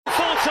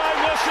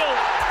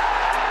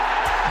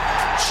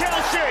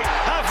Chelsea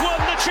have won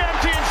the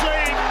Champions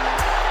League.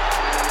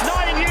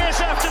 9 years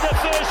after the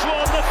first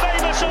one, the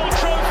famous old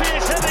trophy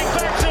is heading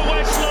back to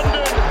West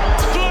London.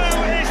 Blue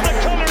is the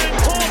colour in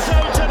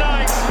Porto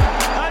tonight,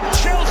 and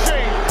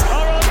Chelsea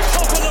are on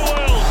top of the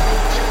world.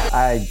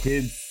 Hi,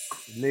 kids,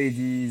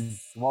 ladies,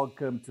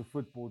 welcome to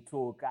Football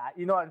Talk.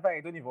 In fact,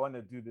 I don't even want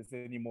to do this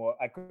anymore.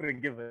 I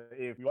couldn't give a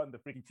if. We won the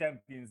freaking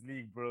Champions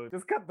League, bro.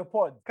 Just cut the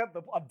pod.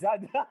 I'm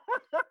done.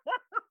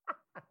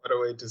 What a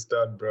way to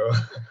start, bro.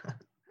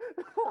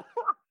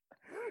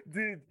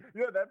 Dude,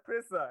 that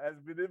presser has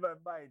been in my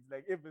mind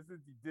like ever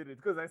since he did it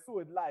because I saw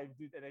it live,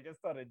 dude, and I just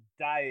started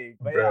dying.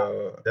 But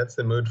bro, that's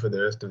the mood for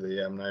the rest of the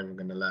year. I'm not even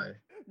gonna lie.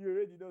 You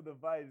already know the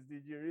vibes,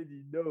 dude. You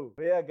already know.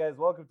 But yeah, guys,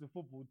 welcome to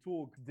Football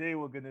Talk. Today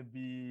we're gonna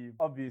be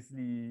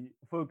obviously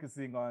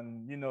focusing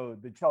on,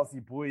 the Chelsea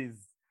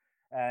boys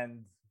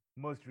and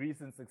most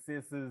recent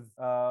successes.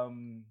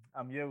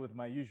 I'm here with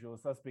my usual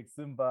suspect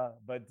Simba,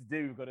 but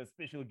today we've got a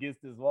special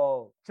guest as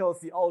well.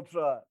 Chelsea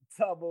Ultra,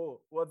 Tabo.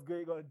 What's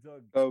going on,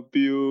 dog?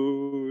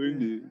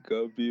 Campione.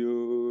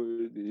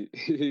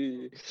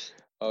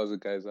 How's it,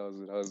 guys?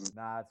 How's it?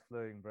 Nah, it's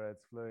flowing, bro.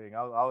 It's flowing.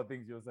 How are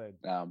things your side?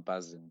 Nah, I'm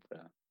buzzing, bro.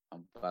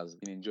 I'm buzzing.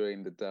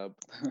 Enjoying the dub.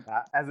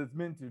 As it's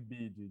meant to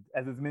be, dude.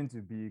 As it's meant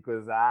to be,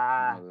 because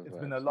it's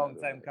been a long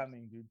time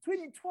coming, dude.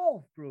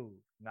 2012, bro.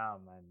 Nah,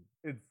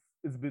 man.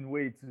 It's been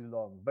way too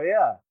long. But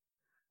yeah,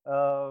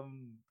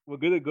 we're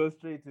gonna go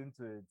straight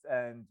into it,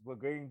 and we're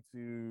going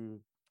to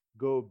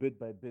go bit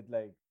by bit.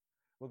 Like,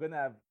 we're gonna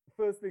have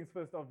first things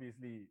first.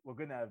 Obviously, we're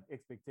gonna have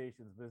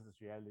expectations versus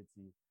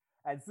reality.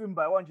 And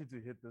Simba, I want you to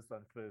hit this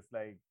one first.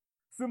 Like,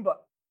 Simba,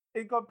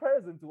 in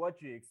comparison to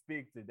what you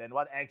expected and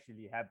what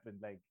actually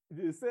happened, like,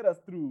 set us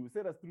through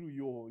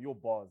your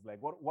bars.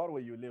 Like, what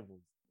were your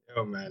levels?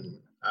 Yo, man.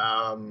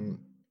 I'm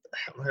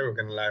never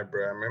gonna lie,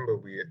 bro. I remember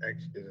we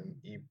actually did an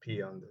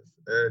EP on this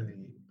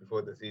early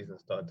before the season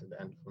started,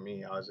 and for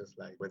me, I was just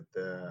like, with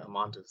the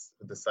amount of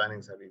the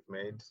signings that we've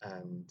made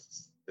and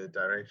the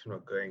direction we're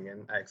going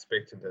in, I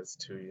expected us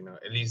to,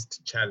 at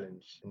least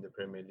challenge in the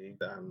Premier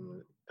League.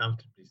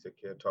 Comfortably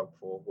secure top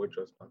four, which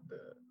was not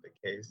the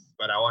case.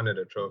 But I wanted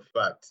a trophy.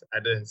 But I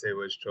didn't say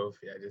which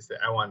trophy. I just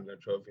said I wanted a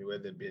trophy,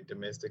 whether it be a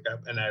domestic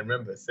cup. And I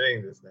remember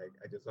saying this, like,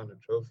 I just want a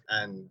trophy.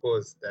 And of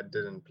course, that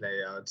didn't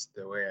play out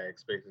the way I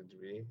expected it to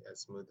be,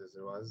 as smooth as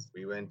it was.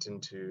 We went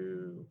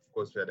into, of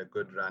course, we had a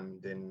good run.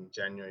 Then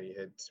January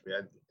hit.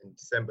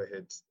 December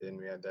hit. Then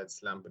we had that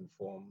slump in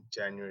form.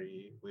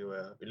 January, we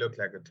looked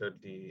like a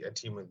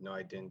team with no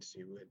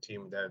identity. We were a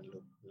team that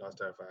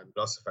lost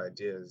of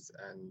ideas.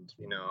 And,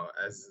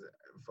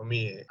 for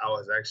me, I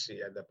was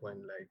actually at the point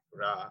like,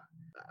 I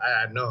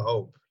had no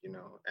hope,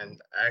 and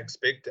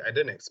I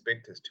didn't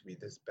expect us to be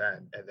this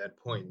bad at that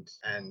point.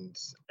 And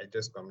it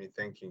just got me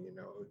thinking,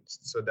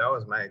 so that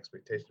was my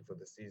expectation for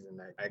the season.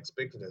 Like, I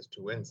expected us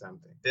to win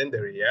something. Then the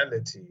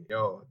reality,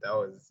 that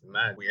was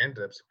mad. We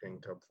ended up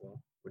securing top four,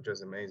 which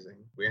was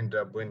amazing. We ended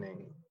up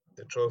winning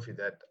the trophy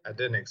that I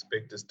didn't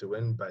expect us to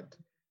win, but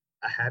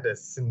I had a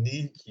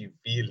sneaky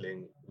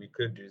feeling we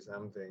could do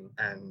something.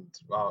 And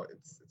wow,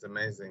 it's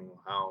amazing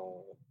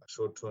how a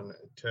short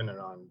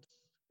turnaround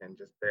can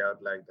just play out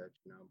like that,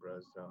 bro.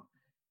 So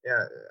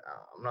yeah,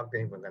 I'm not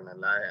even gonna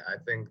lie. I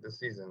think this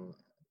season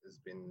has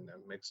been a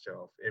mixture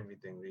of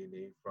everything,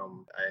 really.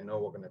 I know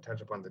we're gonna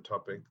touch upon the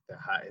topic, the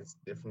high. It's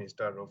definitely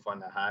started off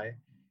on a high,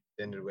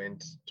 then it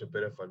went to a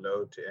bit of a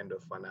low to end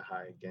off on a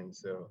high again.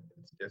 So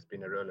it's just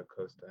been a roller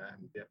coaster,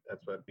 and yeah,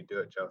 that's what we do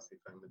at Chelsea,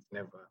 fam. It's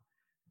never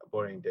a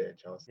boring day at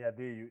Chelsea. Yeah,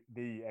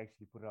 they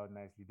actually put it out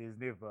nicely. There's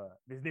never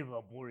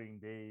a boring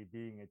day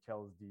being a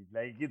Chelsea.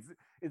 Like,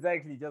 it's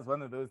actually just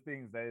one of those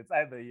things that it's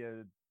either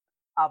you're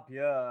up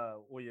here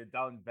or you're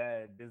down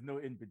bad. There's no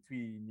in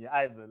between. You're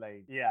either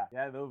you're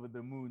either over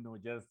the moon or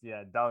just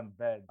down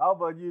bad. How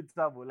about you,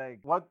 Tabo?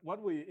 Like, what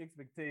were your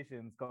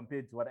expectations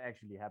compared to what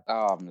actually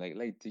happened?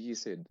 Like you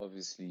said,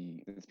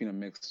 obviously it's been a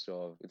mixture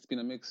of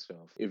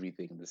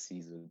everything in the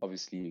season.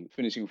 Obviously,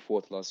 finishing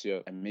fourth last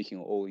year and making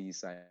all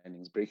these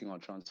signings, breaking our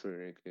transfer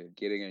record,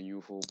 getting a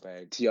new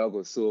fullback,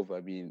 Thiago Silva.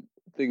 I mean,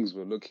 things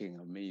were looking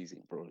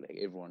amazing, bro. Like,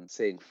 everyone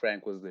saying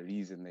Frank was the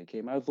reason they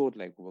came. I thought,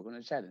 like, we're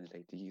gonna challenge,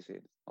 like he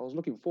said. I was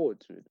looking forward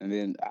to it. And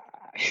then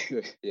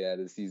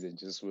the season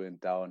just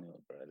went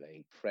downhill, bro.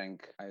 Like,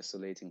 Frank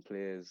isolating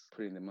players,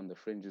 putting them on the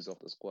fringes of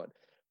the squad.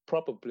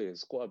 Proper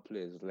players, squad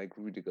players like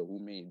Rudiger, who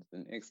made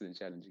an excellent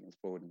challenge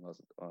against Foden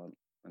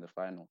in the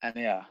final. And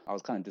yeah, I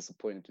was kind of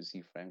disappointed to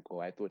see Franco.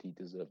 I thought he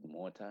deserved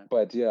more time.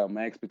 But yeah,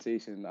 my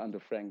expectation under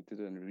Frank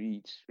didn't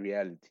reach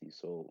reality.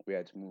 So we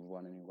had to move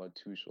on, and we got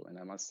Tuchel. And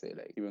I must say,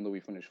 like, even though we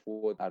finished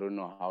fourth, I don't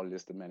know how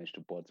Leicester managed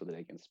to bottle it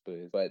against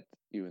Spurs. But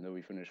even though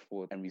we finished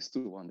fourth and we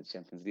still won the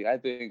Champions League, I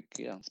think,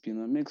 it's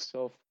been a mix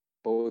of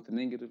both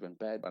negative and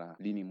bad, but I'm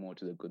leaning more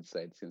to the good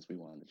side since we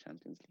won the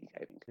Champions League,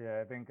 I think. Yeah,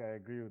 I think I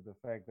agree with the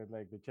fact that,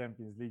 like, the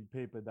Champions League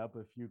papered up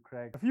a few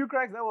cracks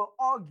that were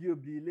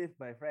arguably left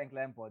by Frank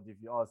Lampard, if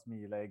you ask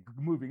me. Like,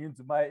 moving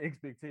into my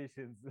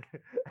expectations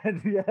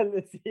and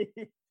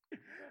reality.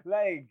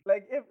 like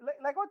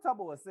what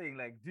Tabo was saying,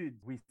 like, dude,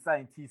 we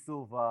signed T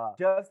Silva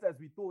just as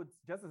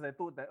I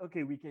thought that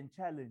okay, we can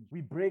challenge.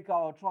 We break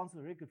our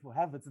transfer record for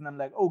Havertz, and I'm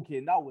like, okay,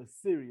 now we're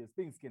serious.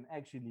 Things can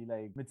actually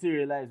like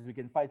materialize. We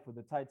can fight for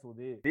the title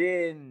there.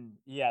 Then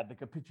yeah, the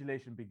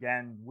capitulation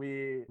began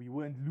where we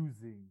weren't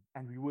losing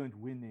and we weren't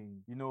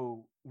winning. You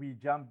know, we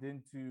jumped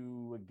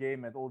into a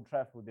game at Old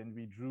Trafford and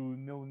we drew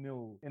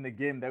 0-0 in a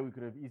game that we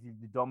could have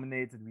easily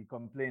dominated. We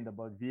complained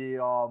about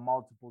VAR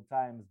multiple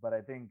times, but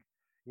I think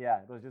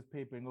yeah, it was just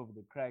papering over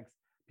the cracks.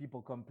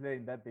 People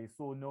complained that they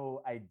saw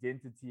no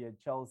identity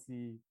at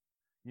Chelsea.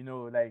 You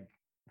know, like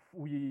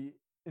we,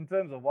 in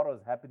terms of what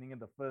was happening in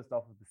the first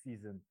half of the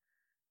season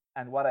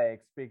and what I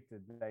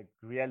expected, like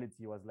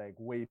reality was like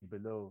way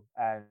below,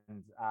 and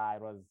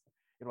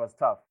it was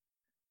tough.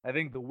 I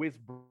think the West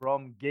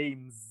Brom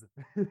games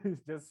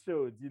just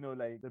showed, you know,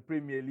 like the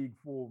Premier League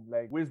form.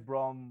 Like West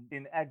Brom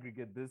in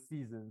aggregate this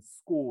season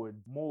scored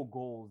more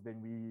goals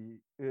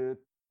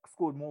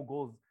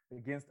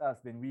against us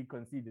than we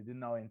conceded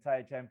in our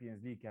entire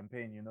Champions League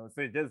campaign, you know.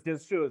 So it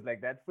just shows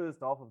like that first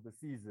half of the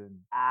season.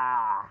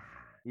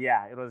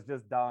 Yeah, it was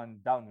just down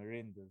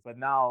horrendous. But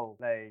now,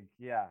 like,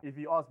 yeah, if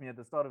you asked me at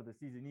the start of the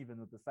season, even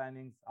with the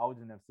signings, I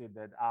wouldn't have said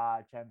that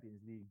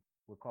Champions League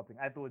were copying.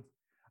 I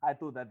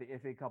thought that the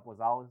FA Cup was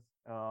ours.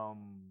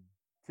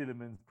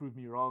 Tillemans proved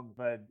me wrong,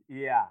 but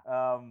yeah,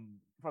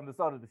 from the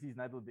start of the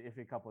season, I thought the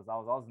FA Cup was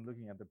ours. I wasn't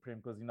looking at the Prem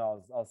because you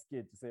know I was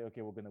scared to say,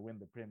 okay, we're gonna win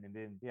the Prem, and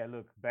then yeah,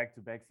 look,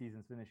 back-to-back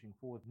seasons finishing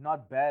fourth,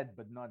 not bad,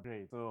 but not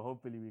great. So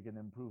hopefully we can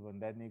improve on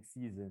that next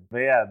season. But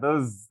yeah,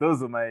 those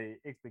are my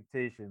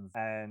expectations,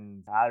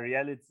 and our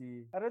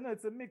reality, I don't know,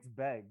 it's a mixed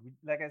bag.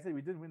 Like I said,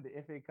 we didn't win the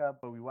FA Cup,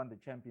 but we won the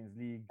Champions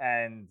League,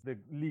 and the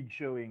league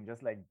showing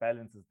just like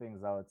balances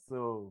things out.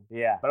 So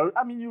yeah, but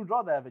I mean, you'd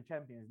rather have a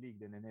Champions League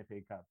than an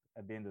FA Cup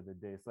at the end of the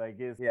day. So I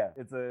guess yeah,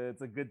 it's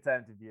a good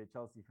time to be a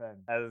Chelsea fan.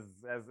 As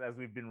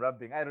we've been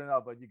rubbing, I don't know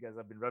about you guys,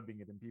 I've been rubbing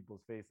it in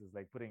people's faces,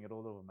 like putting it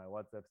all over my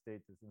WhatsApp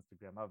status,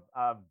 Instagram.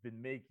 I've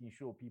been making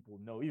sure people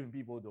know, even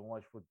people who don't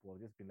watch football,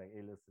 just been like,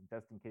 hey, listen,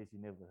 just in case you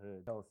never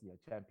heard, Chelsea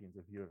are champions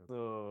of Europe.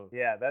 So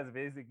yeah, that's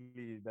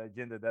basically the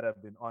agenda that I've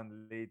been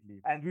on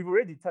lately, and we've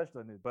already touched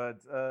on it.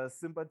 But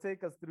Simba,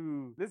 take us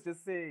through. Let's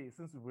just say,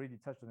 since we've already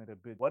touched on it a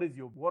bit, what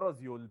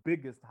was your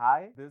biggest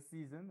high this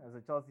season as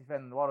a Chelsea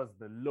fan, and what was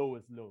the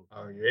lowest low?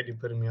 Oh, you're already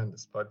putting me on the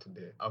spot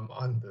today. I'm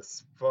on the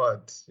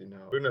spot, you know.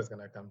 Bruno's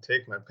gonna come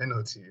take my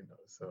penalty, you know.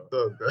 So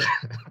good.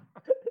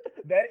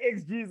 That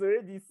XG is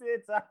already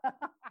set.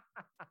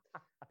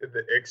 Get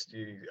the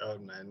XG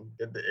out, man.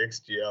 Get the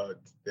XG out.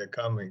 They're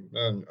coming.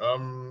 Man,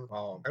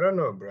 wow. I don't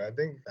know, bro. I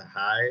think the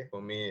high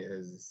for me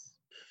is,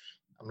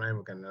 I'm not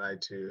even gonna lie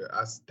to you,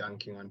 us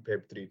dunking on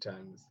Pep 3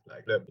 times.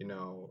 Like, look, you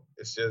know,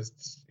 it's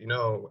just, you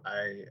know,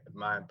 I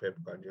admire Pep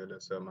Guardiola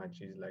so much.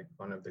 He's like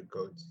one of the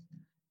GOATs.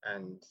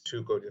 And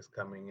Tuchel just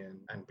coming in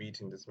and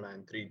beating this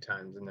man 3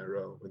 times in a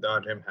row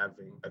without him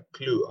having a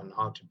clue on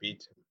how to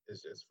beat him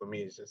is just, for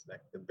me, it's just like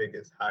the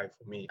biggest high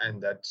for me.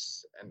 And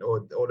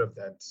all of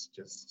that's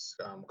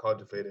just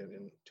cultivated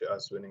into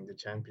us winning the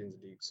Champions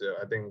League. So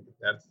I think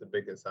that's the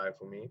biggest high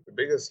for me. The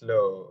biggest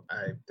low,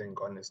 I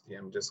think, honestly,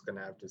 I'm just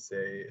gonna have to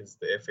say is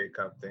the FA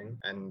Cup thing.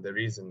 And the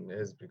reason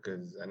is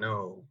because I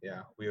know,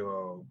 yeah, we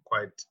were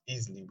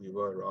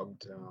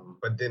robbed.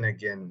 But then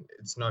again,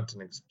 it's not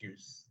an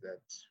excuse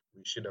that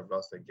we should have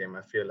lost the game.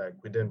 I feel like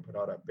we didn't put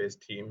out our best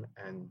team,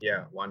 and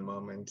yeah, one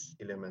moment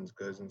Elements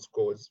goes and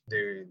scores.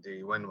 They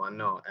win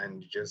 1-0,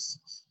 and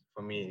just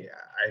for me,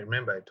 I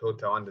remember I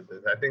told Tawanda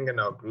this. I think in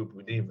our group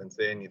we didn't even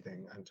say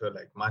anything until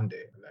like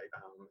Monday. Like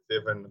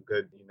it's even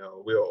good, you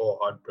know. We were all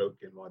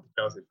heartbroken. While the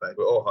Chelsea fight,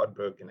 we were all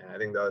heartbroken, and I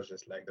think that was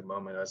just like the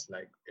moment. I was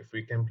like, if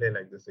we can play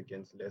like this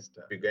against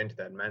Leicester, we go into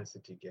that Man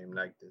City game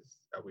like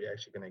this, are we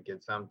actually gonna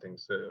get something?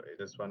 So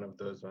it is one of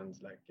those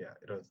ones. Like yeah,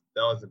 that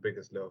was the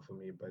biggest low for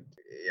me. But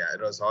yeah,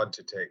 it was hard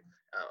to take.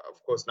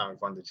 Of course, now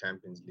we've won the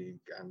Champions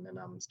League, and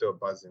I'm still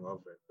buzzing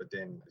over it. But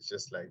then it's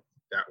just like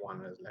that one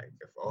was like,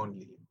 if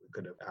only we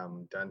could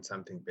have done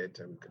something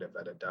better, we could have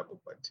had a double.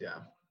 But yeah,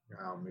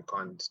 we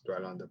can't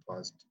dwell on the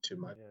past too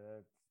much.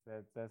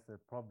 Yeah, that's a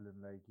problem.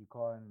 Like you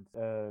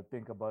can't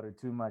think about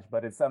it too much,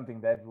 but it's something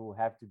that will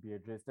have to be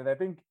addressed. And I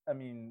think, I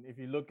mean, if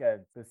you look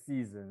at the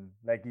season,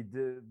 like he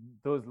did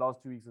those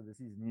last 2 weeks of the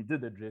season, he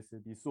did address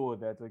it. He saw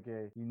that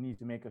okay, you need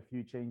to make a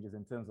few changes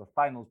in terms of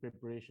finals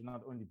preparation,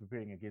 not only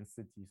preparing against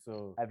City.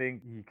 So I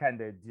think he kind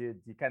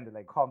of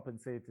like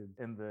compensated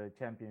in the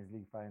Champions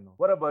League final.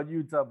 What about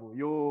you, Tabo?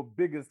 Your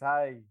biggest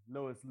high,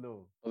 lowest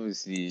low?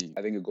 Obviously,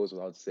 I think it goes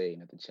without saying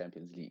that the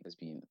Champions League has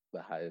been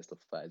the highest of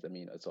highs. I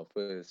mean, it's our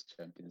first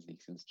Champions Champions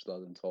League since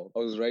 2012. I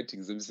was writing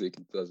Zimsek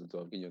in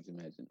 2012. Can you just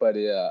imagine? But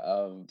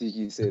yeah,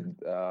 Tiki said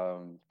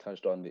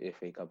touched on the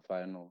FA Cup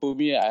final. For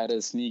me, I had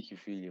a sneaky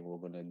feeling we're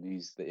gonna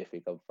lose the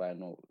FA Cup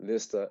final.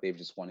 Leicester, they've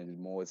just wanted it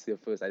more. It's their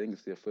first. I think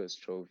it's their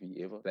first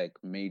trophy ever, like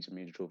major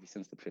trophy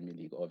since the Premier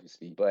League,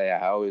 obviously. But yeah,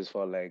 I always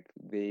felt like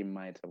they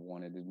might have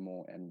wanted it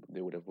more and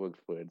they would have worked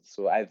for it.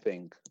 So I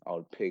think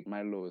I'll pick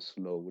my lowest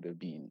low would have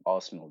been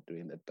Arsenal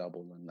doing the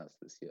double on us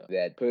this year.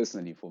 That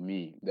personally for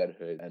me, that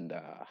hurt. And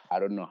I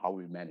don't know how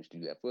we managed to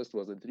do that. First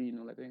was a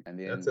 3-0, I think. And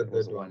then That's a it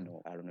was good one.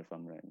 1-0. I don't know if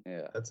I'm right.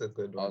 Yeah. That's a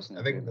good one.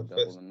 Arsenal I think doing the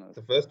double on us.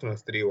 first one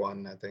was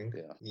 3-1, I think.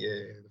 Yeah.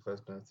 Yeah, the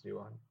first one was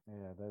 3-1.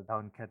 Yeah, that's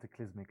down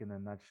cataclysmic in a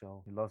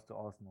nutshell. He lost to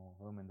Arsenal,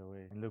 home and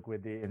away, and look where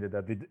they ended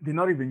up. They're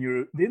not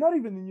even They're not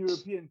even in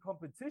European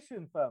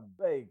competition, fam.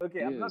 Like,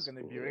 okay, I'm not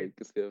gonna be right. Like,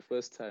 it's their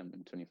first time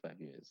in 25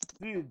 years.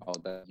 Dude,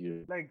 out that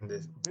year. Like,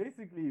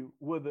 basically,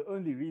 we're the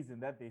only reason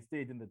that they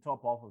stayed in the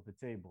top half of the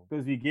table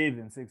because we gave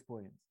them 6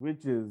 points,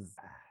 which is.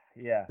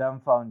 Yeah,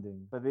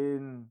 dumbfounding. But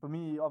then for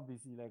me,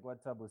 obviously, like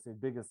what Tabo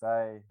said, big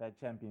aside that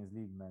Champions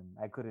League, man,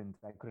 I couldn't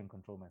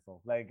control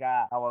myself. Like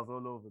I was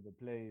all over the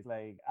place.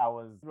 Like I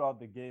was throughout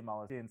the game, I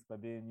was tense,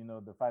 but then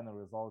the final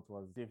result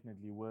was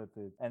definitely worth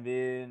it. And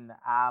then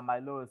my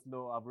lowest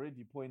low, I've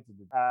already pointed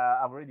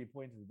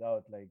it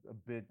out like a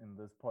bit in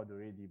this pod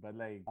already. But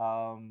like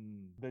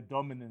the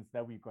dominance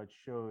that we got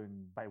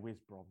shown by West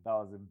Brom, that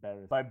was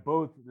embarrassing. By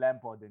both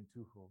Lampard and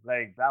Tuchel,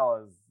 like that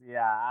was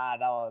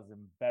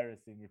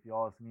embarrassing if you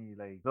ask me.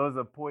 Like those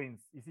are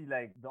points. You see,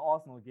 like the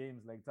Arsenal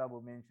games, like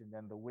Tabo mentioned,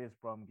 and the West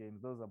Brom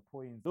games, those are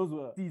points. Those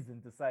were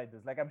season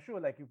deciders. Like I'm sure,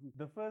 like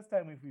the first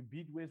time if we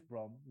beat West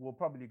Brom, we're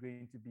probably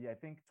going to be, I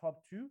think,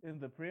 top 2 in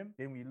the Prem.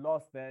 Then we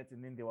lost that,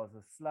 and then there was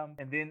a slump.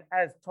 And then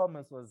as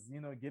Thomas was,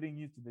 getting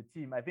used to the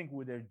team, I think we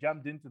would have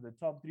jumped into the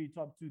top 3,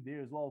 top 2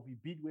 there as well. If we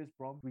beat West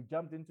Brom, we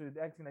jumped into it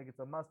acting like it's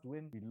a must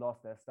win. We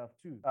lost that stuff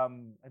too. I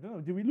don't know.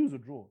 Did we lose or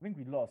draw? I think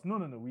we lost. No.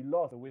 We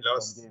lost the West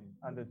Brom game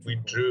under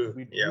Tuchel.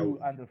 We drew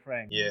under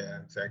Frank. Yeah,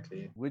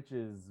 exactly. Which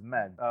is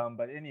mad.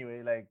 But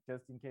anyway, like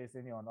just in case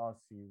anyone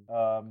asks you,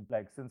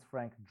 like since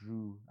Frank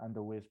drew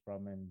under West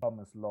Brom and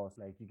Thomas lost,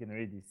 like you can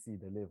already see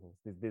the levels.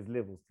 There's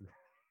levels to.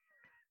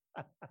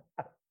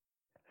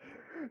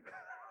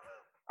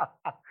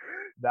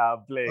 Nah,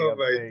 I'm playing. Oh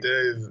my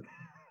days.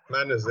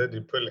 Man is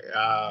already pulling.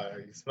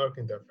 He's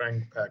smoking the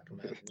Frank pack,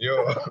 man.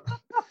 Yo.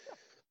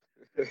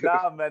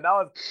 Nah, man.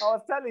 I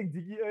was telling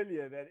Diggy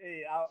earlier that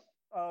hey,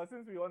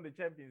 since we won the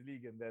Champions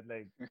League and that,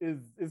 like,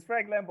 is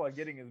Frank Lampard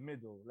getting his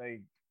middle?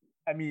 Like,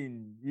 I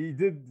mean, he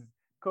did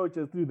coach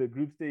us through the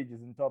group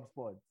stages in top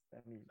spots. I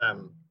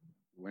mean,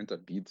 went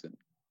unbeaten.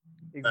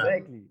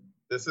 Exactly.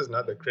 This is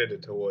not the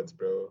credit awards,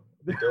 bro.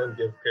 We don't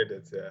give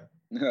credits, yeah.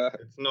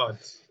 It's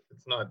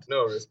not.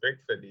 No,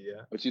 respectfully,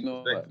 yeah. But you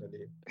know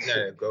respectfully.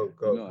 Yeah, go.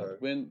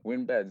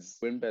 When Bads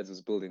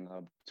was building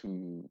up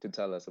to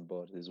tell us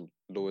about his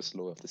lowest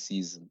low of the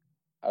season,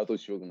 I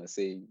thought you were gonna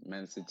say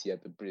Man City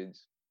at the bridge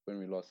when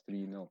we lost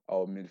 3-0.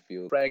 Our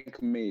midfield, Frank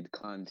made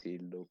Kante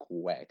look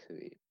whack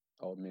there.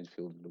 Our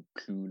midfield looked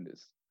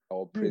clueless.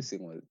 Our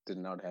pressing did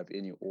not have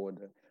any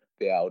order.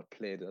 They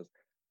outplayed us.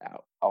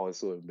 I was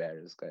so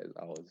embarrassed, guys.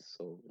 I was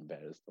so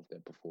embarrassed of their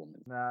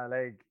performance. Nah,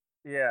 like,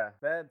 yeah,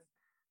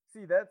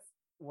 that's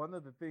one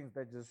of the things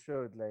that just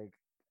showed, like,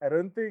 I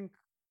don't think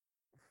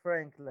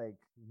Frank, like,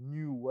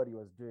 knew what he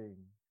was doing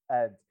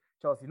at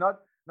Chelsea. Not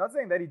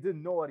saying that he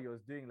didn't know what he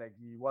was doing, like,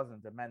 he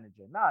wasn't a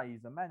manager. Nah,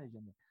 he's a manager.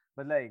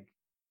 But, like,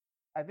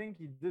 I think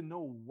he didn't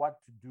know what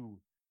to do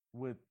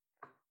with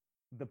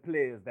the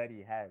players that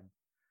he had.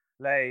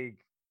 Like,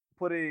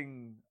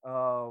 putting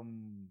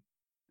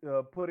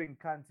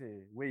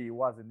Kante where he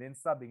was and then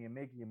subbing and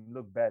making him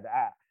look bad.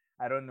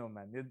 I don't know,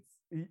 man.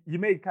 You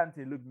made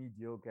Kante look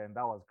mediocre, and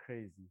that was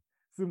crazy.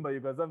 Simba, you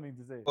got something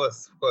to say?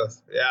 Of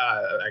course.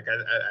 Yeah, like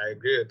I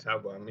agree with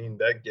Tabo. I mean,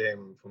 that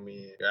game for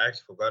me, I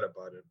actually forgot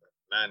about it, but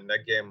man,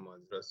 that game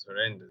was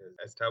horrendous.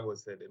 As Tabo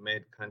said, it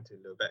made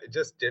Kante look bad. It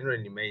just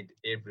generally made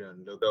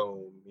everyone look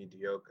so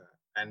mediocre.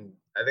 And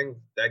I think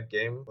that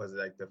game was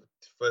like the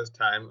first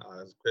time I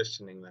was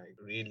questioning, like,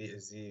 really,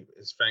 is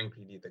Frank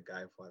really the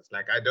guy for us?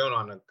 Like, I don't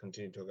want to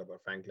continue to talk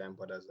about Frank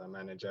Lampard as a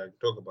manager.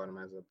 I talk about him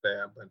as a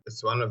player, but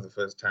it's one of the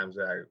first times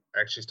where I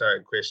actually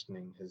started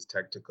questioning his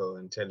tactical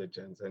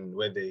intelligence and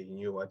whether he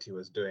knew what he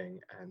was doing.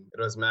 And it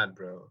was mad,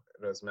 bro.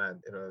 It was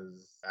mad.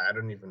 I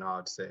don't even know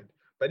how to say it.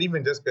 But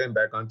even just going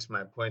back onto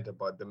my point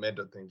about the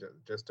medal thing,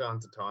 just to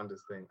answer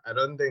Tawanda's thing, I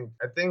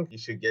think you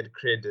should get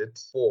credit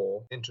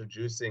for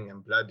introducing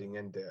and blooding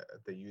in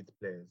the youth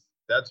players.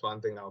 That's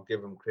one thing I'll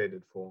give him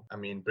credit for. I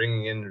mean,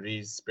 bringing in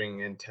Reece, bringing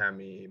in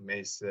Tammy,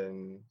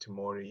 Mason,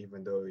 Tomori,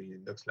 even though he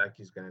looks like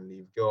he's going to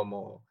leave,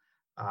 Gilmore,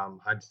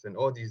 Hudson,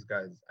 all these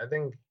guys, I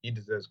think he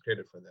deserves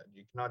credit for that.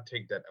 You cannot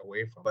take that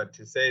away from him. But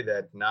to say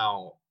that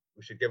now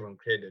we should give him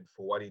credit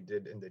for what he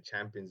did in the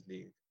Champions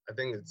League, I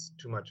think it's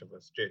too much of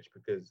a stretch,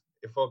 because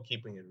if we're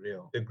keeping it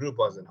real, the group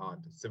wasn't hard.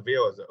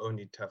 Sevilla was the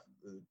only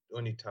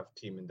tough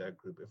team in that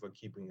group, if we're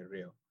keeping it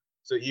real.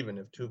 So even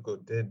if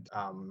Tuchel did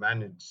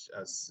manage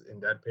us in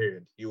that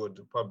period, he would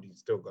probably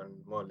still gotten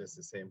more or less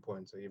the same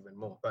points or even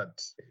more.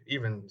 But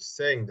even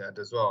saying that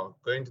as well,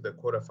 going to the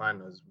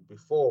quarterfinals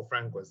before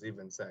Frank was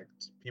even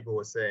sacked, people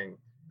were saying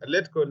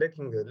Atletico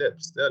licking their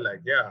lips. They're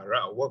like, yeah,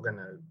 right, we're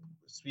gonna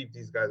sweep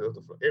these guys out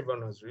the floor.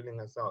 Everyone was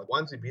reeling us out.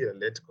 Once we beat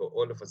Atletico,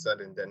 all of a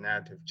sudden the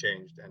narrative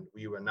changed and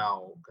we were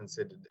now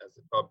considered as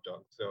the top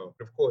dog. So,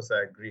 of course,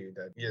 I agree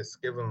that, yes,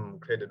 give him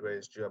credit where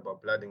it's due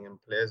about blooding in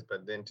players,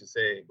 but then to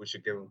say we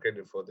should give him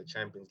credit for the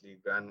Champions League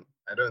run,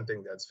 I don't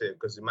think that's fair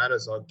because we might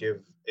as well give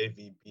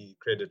AVB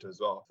credit as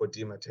well for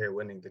Di Matteo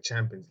winning the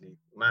Champions League.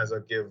 We might as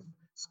well give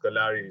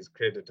Scolari's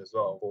credit as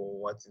well for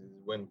what's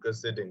when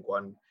considering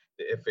won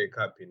the FA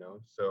Cup,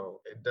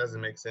 So it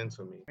doesn't make sense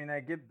for me. I mean,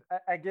 I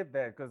get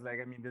that because, like,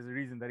 I mean, there's a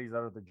reason that he's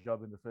out of the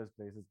job in the first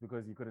place. It's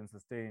because he couldn't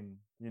sustain,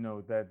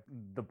 that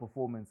the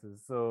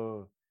performances.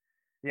 So,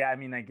 yeah, I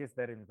mean, I guess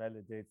that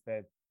invalidates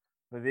that.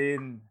 But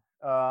then,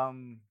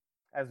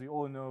 as we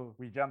all know,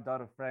 we jumped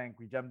out of Frank,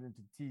 we jumped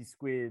into T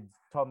squared,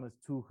 Thomas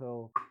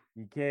Tuchel.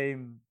 He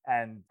came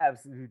and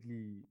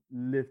absolutely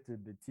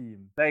lifted the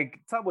team. Like,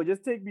 Tabo,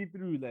 just take me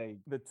through like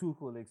the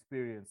Tuchel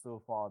experience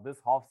so far, this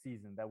half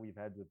season that we've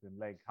had with him.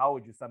 Like, how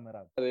would you sum it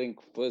up? I think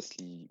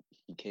firstly,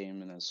 he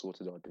came in and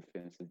sorted our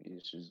defensive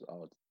issues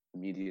out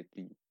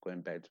immediately,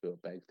 going back to a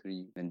back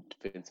three and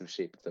defensive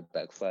shape to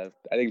back five.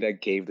 I think that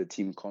gave the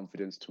team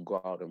confidence to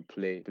go out and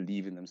play,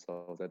 believe in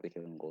themselves that they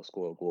can go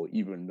score a goal,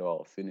 even though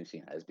our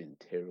finishing has been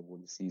terrible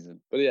this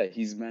season. But yeah,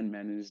 he's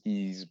man-managed.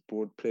 He's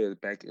brought players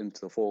back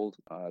into the fold,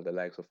 the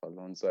likes of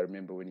Alonso. I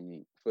remember when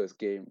he first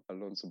game,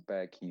 Alonso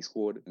back, he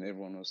scored, and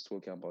everyone was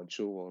talking about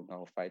Chilwell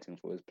now fighting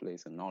for his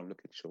place, and now look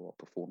at Chilwell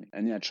performing.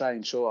 And yeah, try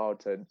and show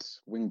out at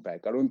wing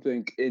back. I don't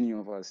think any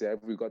of us,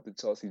 if we got the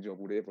Chelsea job,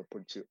 would ever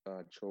put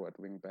Chilwell at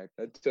wing back.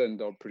 That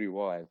turned out pretty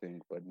well, I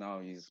think, but now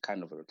he's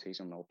kind of a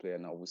rotational player.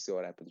 Now we'll see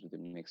what happens with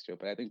him next year.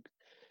 But I think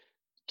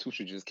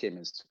Tuchel just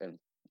came and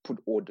put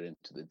order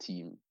into the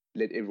team,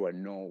 let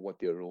everyone know what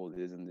their role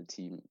is in the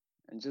team,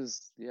 and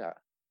just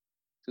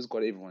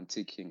got everyone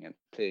ticking and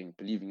playing,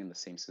 believing in the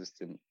same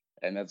system.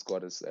 And that's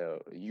got us a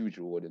huge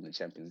reward in the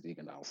Champions League,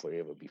 and I'll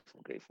forever be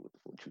grateful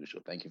for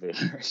Tuchel. Thank you very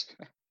much.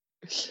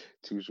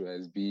 Tuchel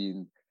has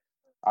been,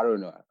 I don't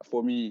know,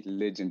 for me,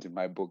 legend in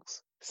my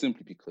books,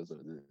 simply because of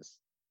this.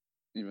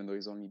 Even though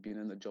he's only been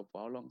in the job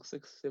for how long?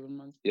 6-7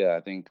 months? Yeah,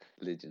 I think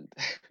legend.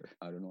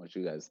 I don't know what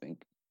you guys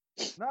think.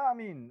 No, I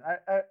mean,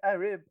 I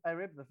rip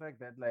the fact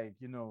that, like,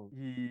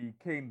 he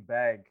came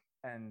back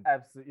and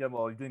absolutely,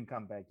 well, he didn't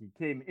come back. He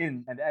came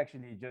in and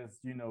actually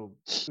just,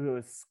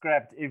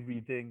 scrapped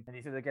everything. And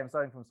he said, okay, I'm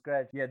starting from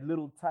scratch. He had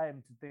little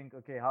time to think,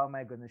 okay, how am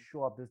I going to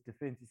show up this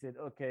defense? He said,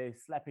 okay,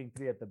 slapping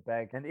three at the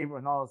back. And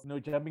everyone else,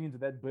 jumping into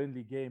that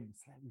Burnley game,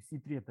 we see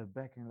three at the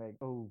back and like,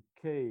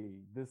 okay,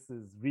 this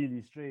is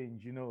really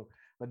strange,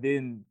 But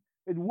then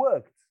it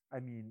worked. I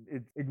mean,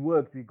 it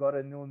worked. We got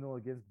a 0-0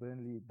 against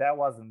Burnley. That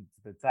wasn't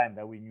the time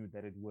that we knew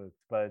that it worked,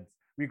 but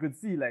we could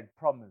see like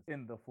promise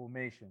in the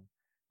formation.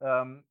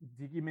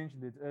 Dicky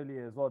mentioned it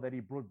earlier as well that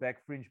he brought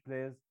back French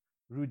players.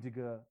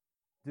 Rudiger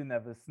didn't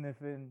have a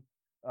sniff in.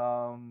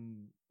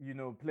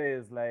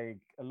 Players like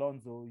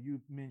Alonso, you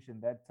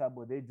mentioned that,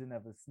 Tabo, they didn't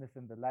have a sniff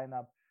in the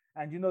lineup.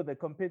 And the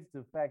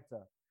competitive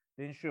factor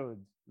then showed,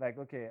 like,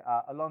 okay,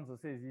 Alonso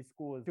says he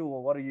scores.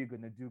 Chilwell, what are you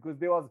gonna do? Because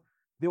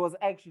there was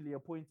actually a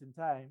point in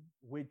time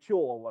where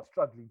Chilwell was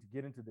struggling to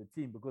get into the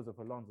team because of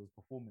Alonso's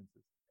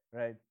performances,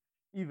 right?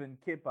 Even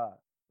Kepa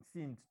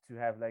seemed to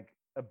have like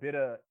a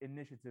better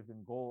initiative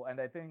in goal.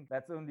 And I think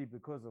that's only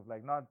because of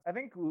I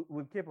think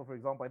with Kepa, for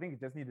example, I think it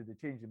just needed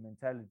a change in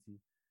mentality.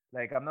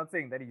 Like, I'm not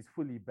saying that he's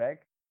fully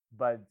back,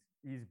 but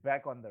he's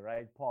back on the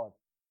right path.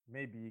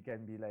 Maybe he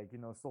can be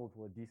sold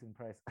for a decent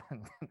price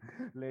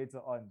later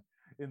on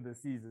in the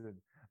season.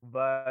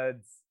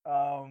 But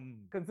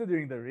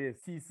considering the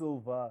race, T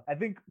Silva, I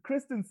think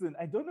Christensen,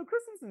 I don't know,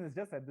 Christensen has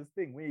just had this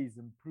thing where he's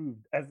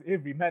improved as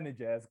every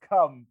manager has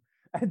come.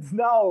 And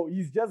now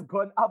he's just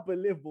gone up a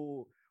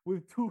level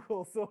with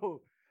Tuchel.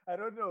 So I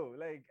don't know.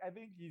 Like, I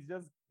think he's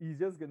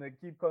just gonna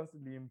keep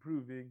constantly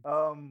improving.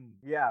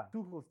 Yeah,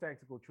 Tuchel's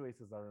tactical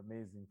choices are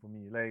amazing for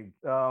me. Like,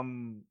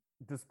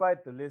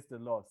 despite the Leicester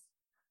loss,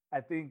 I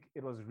think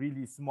it was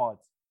really smart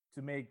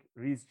to make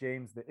Reece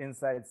James the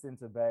inside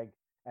centre back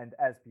and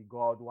Aspie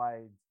go out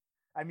wide.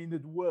 I mean,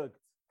 it worked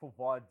for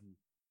Vardy.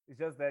 It's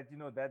just that,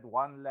 that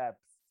one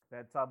lapse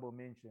that Tabo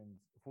mentioned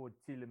for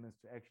Tielemans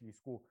to actually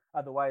score.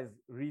 Otherwise,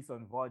 Reece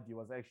on Vardy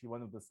was actually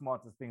one of the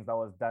smartest things that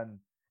was done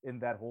in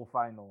that whole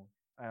final.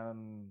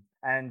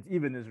 And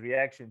even his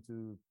reaction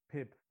to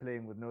Pep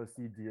playing with no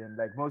CDM,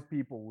 like, most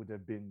people would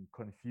have been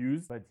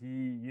confused, but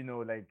he,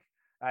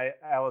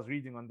 I was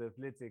reading on the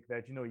Athletic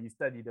that, he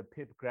studied a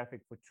Pep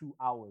graphic for 2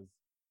 hours.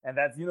 And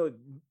that's,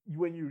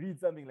 when you read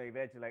something like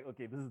that, you're like,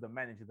 okay, this is the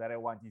manager that I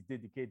want. He's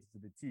dedicated to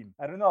the team.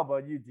 I don't know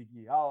about you,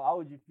 Tiki. How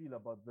would you feel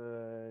about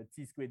the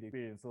T-Squared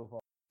experience so far?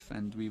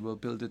 and we will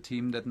build a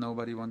team that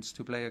nobody wants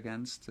to play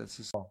against.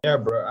 Yeah,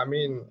 bro. I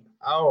mean,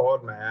 I'll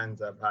hold my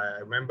hands up high. I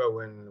remember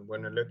when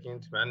we're looking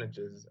into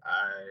managers,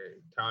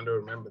 I kind of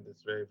remember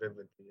this very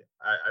vividly.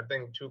 I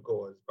think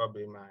Tuchel was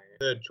probably my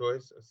third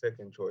choice or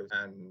second choice,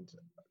 and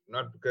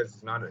not because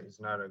he's not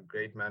a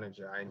great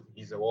manager.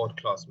 He's a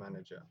world-class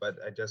manager, but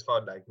I just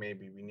felt like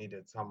maybe we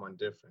needed someone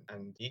different.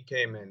 And he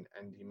came in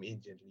and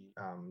immediately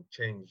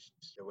changed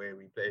the way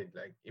we played.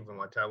 Like even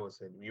what Tabo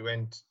said,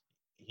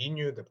 he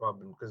knew the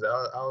problem because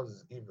I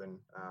was even,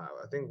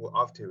 I think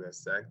after he was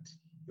sacked,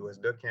 he was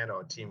looking at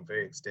our team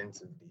very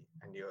extensively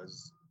and he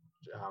was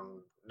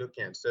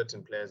looking at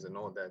certain players and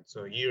all that.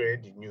 So he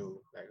already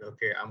knew, like,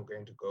 okay, I'm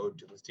going to go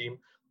to this team,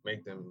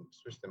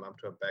 switch them up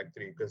to a back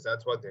three because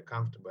that's what they're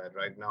comfortable at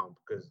right now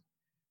because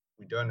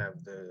we don't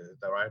have the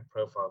right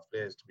profile of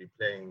players to be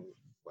playing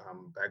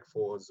back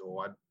fours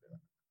or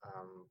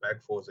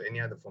back fours or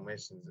any other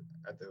formations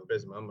at the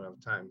present moment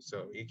of time.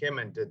 So he came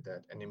and did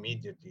that, and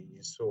immediately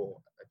you saw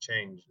a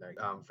change. Like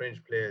French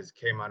players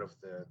came out of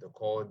the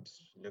court,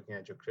 looking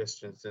at your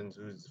Christensen,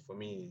 who's for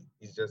me,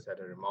 he's just had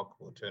a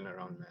remarkable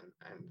turnaround, man.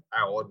 And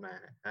I hold my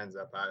hands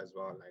up high as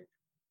well. Like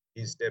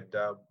he stepped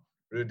up.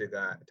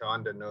 Rudiger,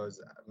 Tawanda knows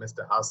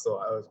Mr. Hustle.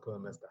 I always call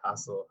him Mr.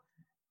 Hustle.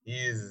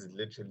 He's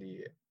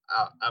literally,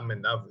 I'm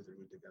in love with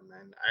Rudiger,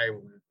 man. I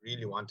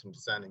really want him to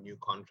sign a new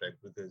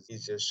contract because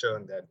he's just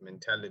shown that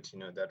mentality,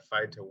 that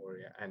fighter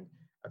warrior. And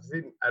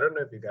I don't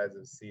know if you guys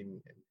have seen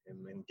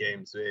him in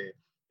games where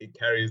he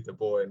carries the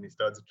ball and he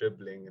starts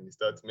dribbling and he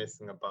starts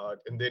messing about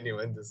and then he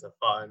wins the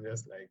far and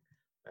just like,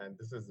 man,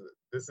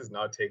 this is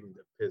now taking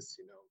the piss,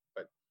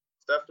 But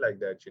stuff like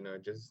that,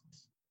 just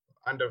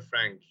under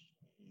Frank,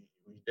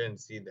 we didn't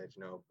see that,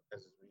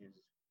 as we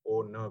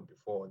all know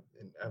before,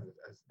 and as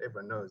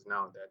everyone knows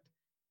now that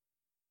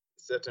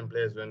certain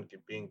players weren't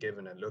being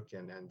given a look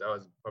in, and that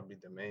was probably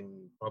the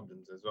main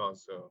problems as well.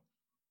 So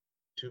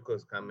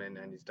Tuchel's come in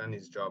and he's done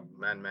his job,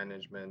 man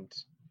management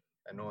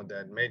and all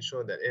that, made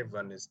sure that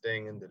everyone is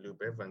staying in the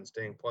loop, everyone's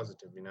staying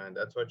positive, and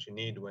that's what you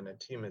need when a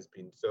team has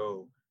been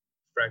so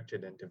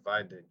fractured and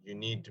divided. You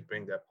need to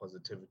bring that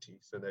positivity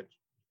so that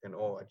you can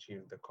all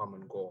achieve the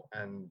common goal.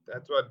 And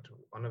that's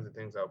one of the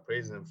things I'll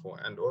praise him for.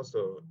 And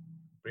also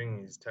bring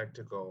his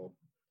tactical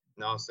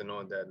nous and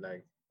all that.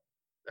 Like,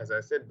 as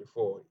I said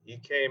before, he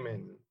came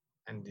in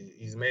and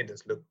he's made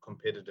us look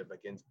competitive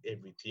against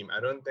every team. I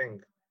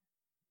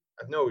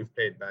know we've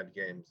played bad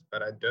games,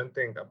 but I don't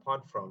think,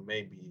 apart from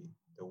maybe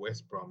the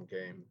West Brom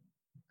game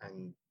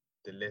and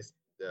the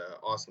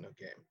Arsenal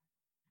game,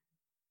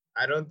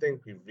 I don't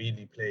think we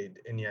really played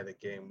any other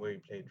game where we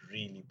played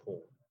really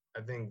poor. I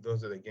think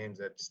those are the games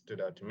that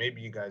stood out to me. Maybe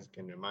you guys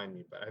can remind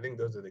me, but I think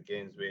those are the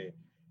games where,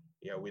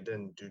 we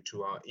didn't do too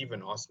well.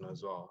 Even Arsenal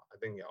as well. I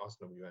think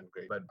Arsenal, we went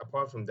great. But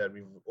apart from that,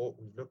 we've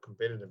looked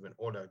competitive in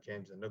all our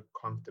games and looked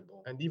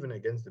comfortable. And even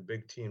against the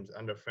big teams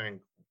under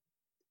Frank,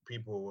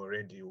 people were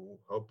already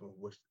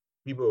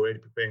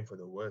preparing for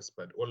the worst.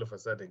 But all of a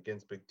sudden,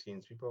 against big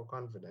teams, people are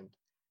confident.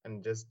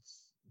 And just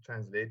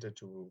translated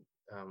to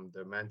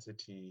the Man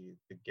City,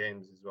 the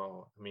games as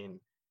well. I mean,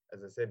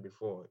 as I said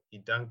before, he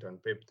dunked on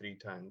Pep 3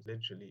 times,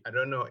 literally. I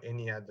don't know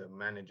any other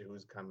manager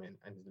who's come in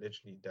and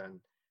literally done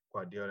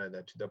Guardiola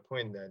that, to the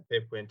point that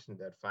Pep went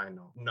into that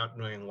final not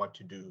knowing what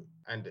to do.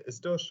 And it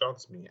still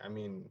shocks me. I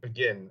mean,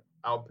 again,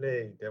 I'll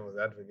play devil's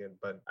advocate,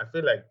 but I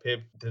feel like Pep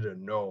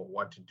didn't know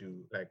what to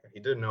do. Like, he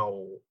didn't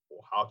know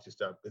how to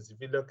start. Because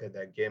if you look at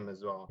that game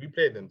as well, we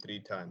played them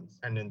 3 times.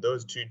 And in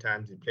those 2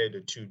 times, he played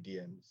with 2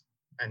 DMs.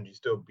 And you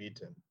still beat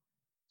him.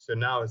 So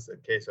now it's a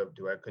case of,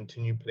 do I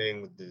continue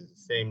playing with the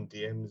same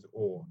DMs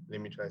or let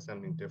me try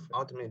something different?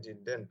 Ultimately,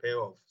 it didn't pay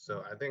off.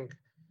 So I think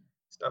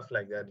stuff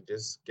like that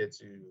just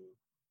gets you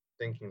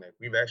thinking like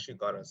we've actually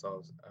got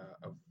ourselves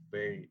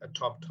a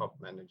top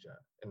manager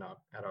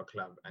at our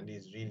club, and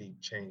he's really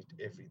changed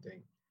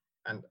everything.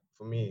 And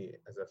for me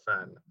as a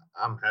fan,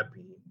 I'm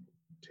happy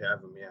to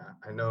have him here.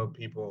 I know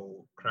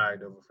people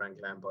cried over Frank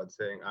Lampard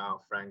saying,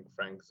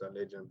 Frank's a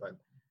legend, but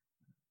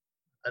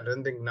I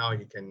don't think now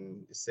you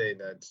can say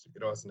that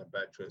it wasn't a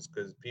bad choice,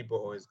 because people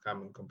always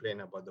come and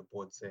complain about the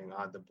board saying,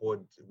 the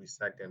board we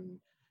sack and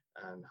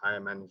hire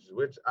managers,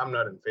 which I'm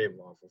not in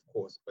favor of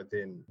course. But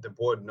then the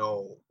board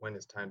know when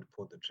it's time to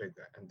pull the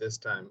trigger, and this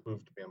time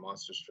proved to be a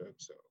masterstroke.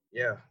 So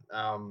yeah,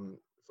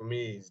 for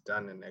me, he's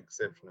done an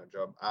exceptional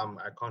job.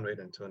 I can't wait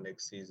until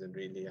next season.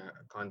 Really, I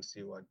can't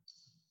see what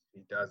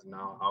he does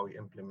now, how he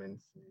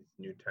implements his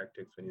new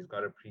tactics when he's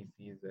got a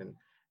preseason,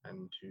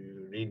 and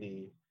to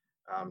really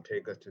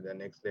take us to the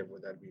next level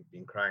that we've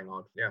been crying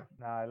out. Yeah.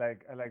 Nah, I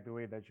like the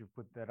way that you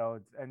put that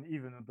out, and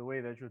even the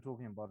way that you're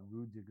talking about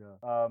Rudiger.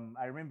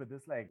 I remember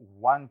this like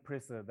one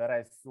presser that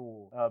I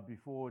saw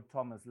before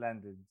Thomas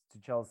landed to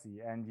Chelsea,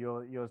 and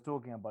you're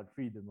talking about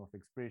freedom of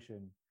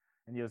expression,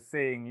 and you're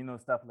saying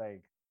stuff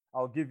like,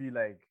 I'll give you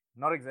like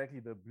not exactly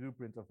the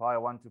blueprint of how I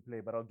want to play,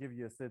 but I'll give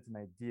you a certain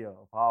idea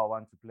of how I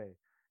want to play,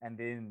 and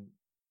then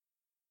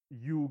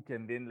you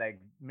can then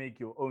like make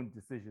your own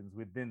decisions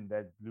within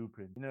that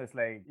blueprint. It's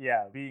like,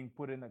 yeah, being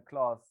put in a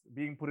class,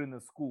 being put in a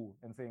school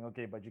and saying,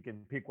 okay, but you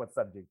can pick what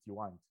subject you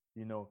want,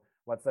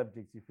 what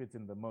subjects you fit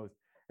in the most.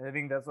 And I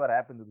think that's what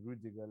happened with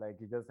Rudiger. Like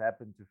he just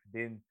happened to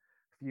then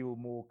feel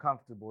more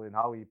comfortable in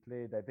how he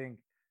played. I think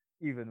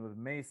even with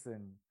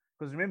Mason,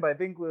 because remember, I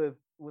think with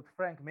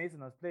Frank, Mason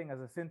was playing as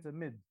a center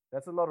mid.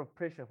 That's a lot of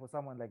pressure for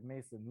someone like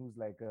Mason, who's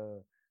like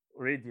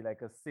already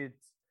like a set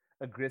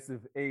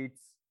aggressive eight,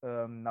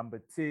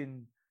 number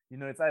 10. You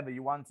know, it's either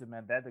you want him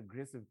at that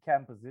aggressive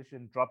cam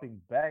position,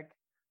 dropping back,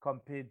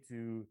 compared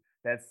to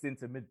that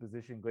center mid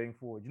position going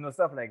forward. You know,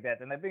 stuff like that.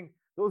 And I think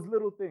those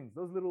little things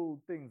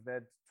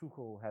that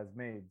Tuchel has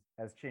made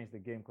has changed the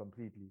game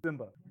completely.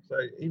 Simba. So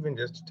even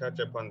just to touch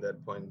upon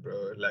that point,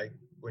 bro, like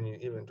when you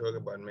even talk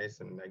about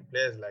Mason, like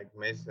players like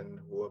Mason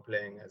who are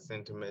playing as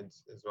centre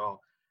mids as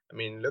well. I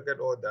mean, look at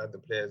all the other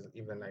players,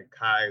 even like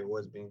Kai who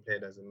was being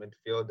played as a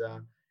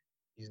midfielder.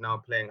 He's now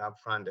playing up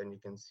front, and you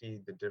can see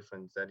the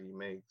difference that he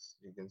makes.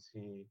 You can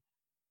see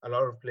a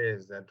lot of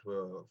players that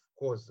were, of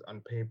course,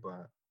 on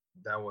paper,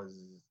 that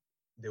was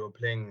they were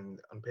playing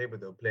on paper.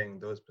 They were playing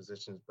those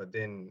positions, but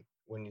then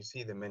when you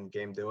see them in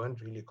game, they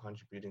weren't really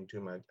contributing too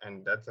much.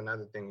 And that's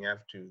another thing you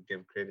have to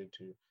give credit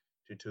to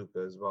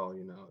Tuka as well.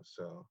 You know,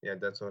 so yeah,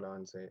 that's all I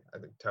want to say. I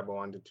think Taba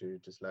wanted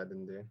to slide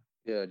in there.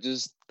 Yeah,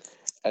 just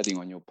adding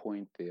on your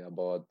point there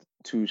about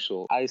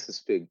Tuchel, I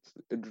suspect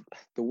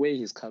the way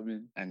he's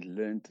coming and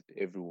learned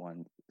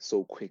everyone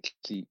so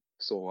quickly,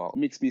 so well,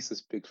 makes me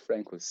suspect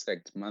Frank was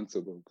sacked months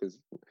ago. Because,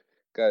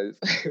 guys,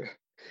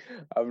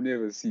 I've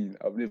never seen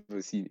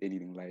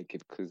anything like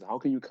it. Because how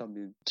can you come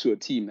in to a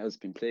team that's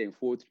been playing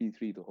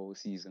 4-3-3 the whole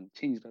season,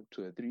 changed up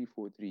to a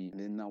 3-4-3, and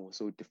then now we're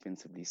so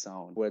defensively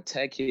sound? We're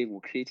attacking, we're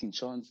creating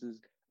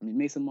chances. I mean,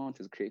 Mason Mount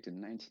has created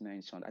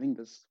 99 chances. I think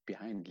that's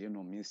behind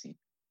Lionel Messi,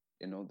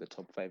 the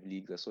top 5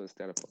 leagues. I saw a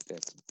stat about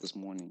that this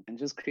morning. And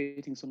just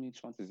creating so many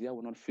chances. Yeah,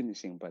 we're not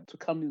finishing, but to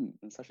come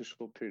in such a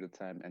short period of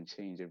time and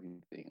change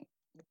everything,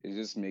 it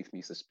just makes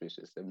me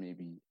suspicious that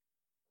maybe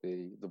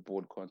the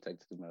board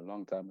contacted him a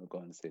long time ago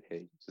and said,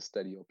 hey, just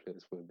study your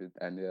players for a bit,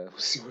 and we'll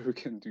see what we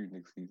can do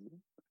next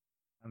season.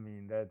 I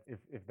mean that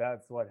if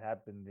that's what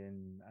happened,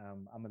 then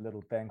I'm a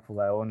little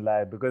thankful. I won't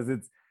lie, because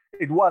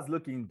it was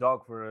looking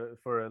dark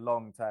for a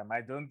long time.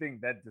 I don't think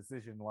that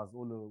decision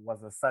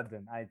was a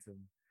sudden item.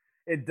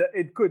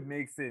 It could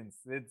make sense.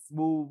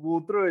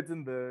 We'll throw it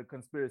in the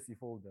conspiracy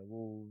folder.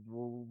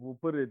 We'll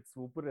put it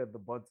at the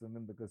bottom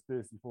in the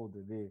conspiracy folder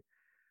there.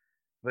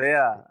 But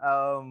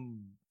yeah,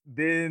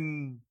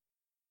 then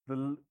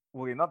well,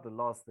 not the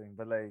last thing,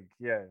 but like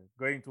yeah,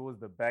 going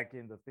towards the back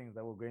end of things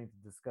that we're going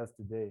to discuss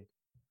today.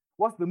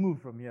 What's the move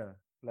from here?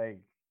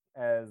 Like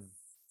as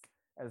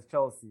as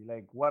Chelsea,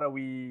 like what are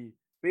we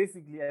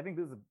basically? I think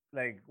this is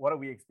like what are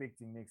we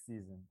expecting next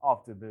season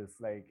after this?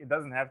 Like it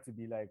doesn't have to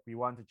be like we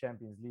want a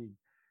Champions League.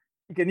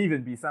 It can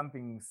even be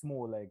something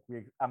small, like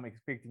I'm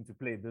expecting to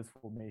play this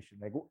formation.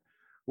 Like,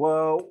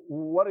 well,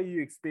 what are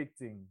you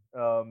expecting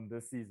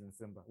this season,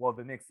 Simba? Well,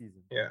 the next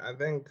season. Yeah, I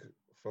think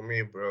for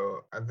me, bro,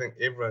 I think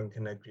everyone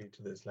can agree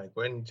to this. Like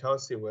when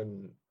Chelsea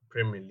win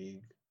Premier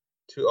League,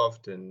 too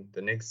often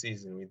the next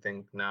season we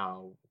think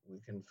now we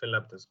can fill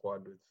up the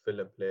squad with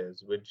filler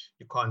players, which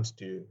you can't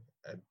do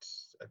at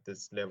at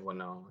this level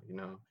now, you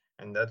know.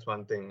 And that's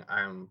one thing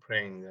I'm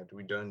praying that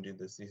we don't do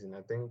this season.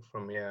 I think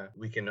from here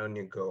we can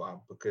only go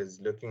up,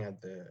 because looking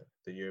at the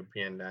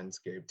European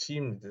landscape,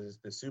 teams,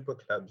 the super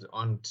clubs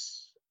aren't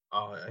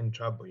are in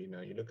trouble. You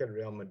know, you look at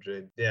Real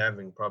Madrid; they're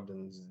having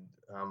problems,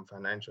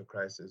 financial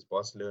crisis.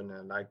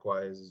 Barcelona,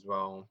 likewise, as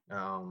well.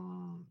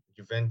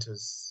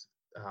 Juventus,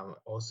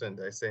 also in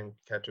the same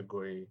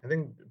category. I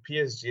think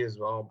PSG as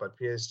well, but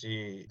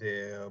PSG,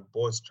 their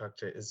board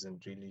structure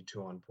isn't really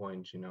too on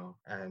point, you know,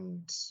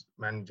 and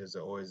managers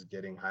are always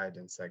getting hired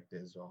and sacked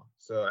as well.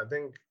 So I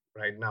think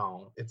right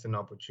now it's an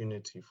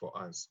opportunity for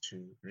us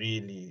to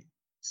really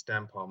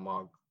stamp our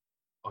mark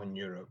on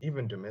Europe,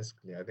 even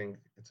domestically. I think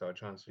it's our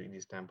chance to really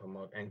stamp our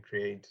mark and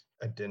create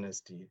a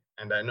dynasty.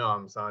 And I know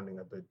I'm sounding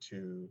a bit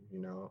too,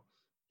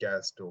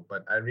 gassed up,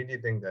 but I really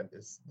think that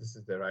this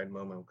is the right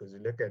moment, because you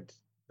look at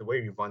the way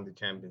we've won the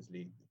Champions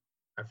League.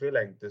 I feel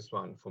like this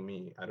one for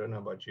me, I don't know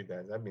about you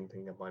guys, I've been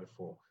thinking about it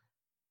for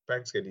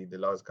practically the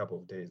last couple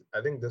of days. I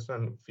think this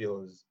one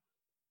feels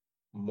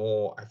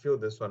more, I feel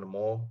this one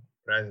more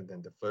rather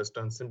than the first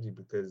one, simply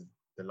because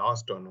the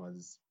last one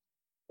was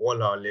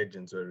all our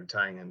legends were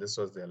retiring and this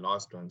was their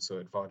last one. So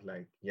it felt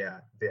like, yeah,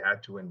 they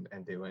had to win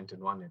and they went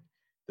and won it.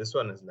 This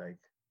one is like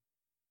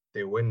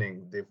they're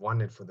winning, they've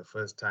won it for the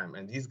first time.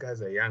 And these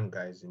guys are young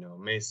guys,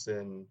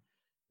 Mason,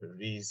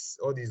 Reese,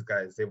 all these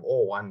guys, they've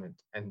all won it.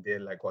 And they're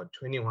like, what,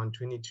 21,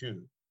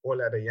 22,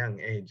 all at a young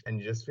age. And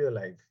you just feel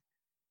like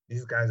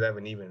these guys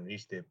haven't even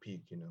reached their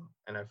peak.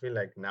 And I feel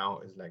like now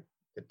is like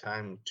the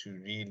time to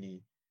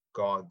really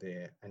go out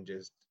there and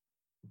just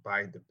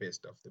buy the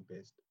best of the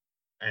best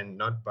and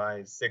not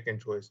buy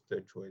second choice,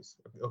 third choice.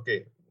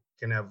 Okay,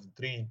 can have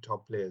 3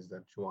 top players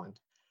that you want,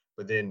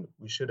 but then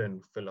we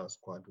shouldn't fill our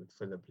squad with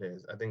filler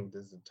players. I think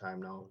this is the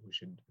time now we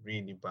should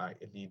really buy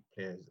elite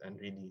players and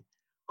really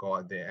go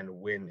out there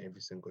and win every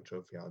single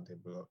trophy out there,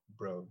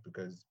 bro.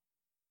 Because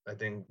I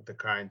think at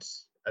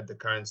the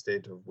current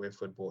state of where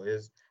football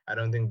is, I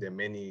don't think there are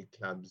many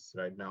clubs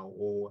right now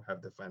who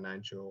have the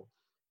financial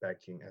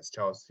backing as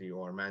Chelsea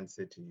or Man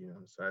City, you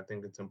know. So I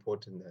think it's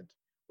important that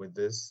with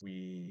this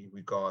we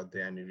go out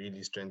there and we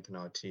really strengthen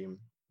our team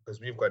because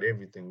we've got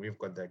everything. We've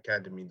got the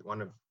academy,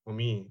 one of for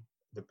me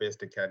the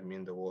best academy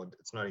in the world.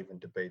 It's not even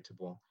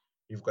debatable.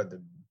 You've got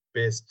the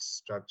best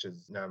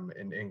structures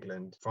in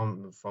England,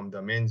 from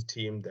the men's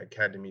team, the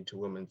academy to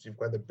women's. You've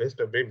got the best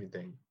of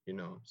everything, you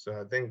know. So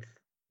I think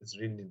it's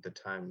really the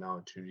time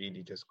now to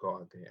really just go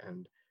out there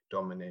and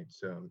dominate.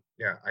 So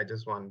yeah, I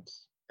just want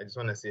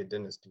to see a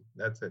dynasty.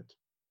 That's it,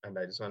 and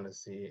I just want to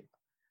see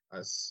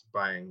us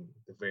buying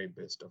the very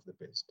best of the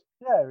best.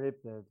 Yeah, I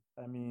rate that.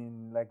 I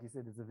mean, like you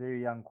said, it's a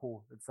very young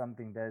core. It's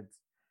something that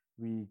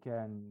we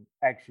can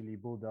actually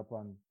build up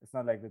on. It's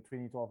not like the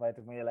 2012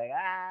 item where you're like,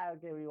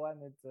 okay, we won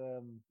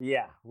it.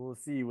 Yeah, we'll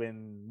see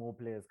when more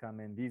players come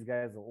in. These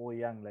guys are all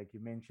young, like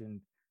you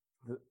mentioned.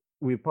 The,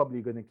 we're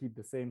probably going to keep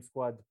the same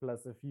squad,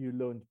 plus a few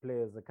loaned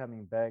players are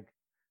coming back.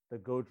 The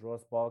GOAT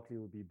Ross Barkley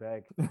will be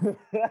back.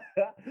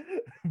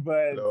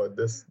 But No,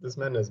 this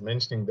man is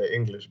mentioning the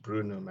English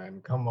Bruno,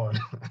 man. Come on.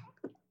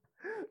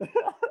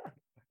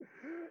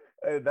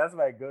 that's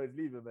my goat.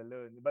 Leave him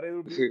alone. But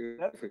it'll be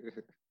that's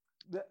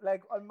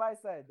like on my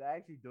side. I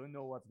actually don't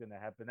know what's gonna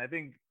happen. I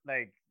think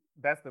like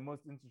that's the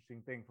most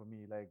interesting thing for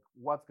me. Like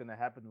what's gonna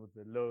happen with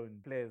the loan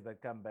players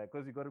that come back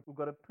because we got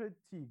a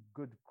pretty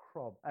good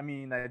crop. I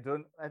mean, I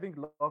think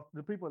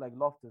the people like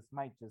Loftus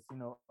might just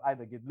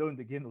either get loaned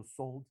again or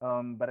sold.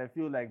 But I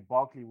feel like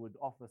Barkley would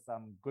offer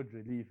some good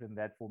relief in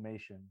that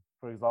formation.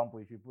 For example,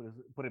 if you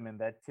put him in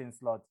that 10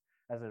 slot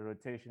as a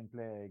rotation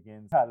player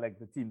against like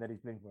the team that he's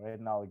playing for right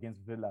now against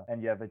Villa,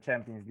 and you have a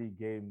Champions League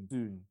game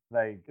soon.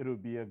 Like it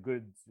would be a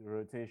good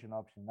rotation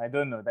option. I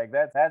don't know. Like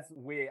that's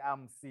where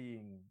I'm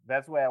seeing.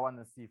 That's where I want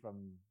to see from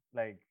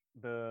like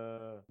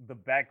the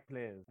back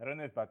players. I don't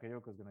know if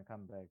Bakayoko is gonna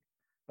come back,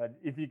 but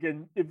if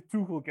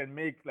Tuchel can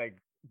make like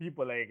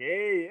people like,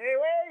 hey,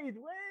 wait,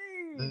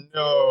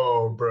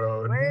 No,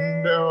 bro.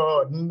 wait,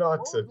 No, not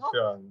a hold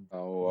on, chance.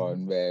 Come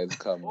on, man.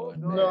 Come hold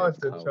on, on, man. Not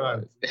a Come on.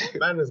 chance.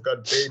 Man has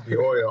got baby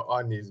oil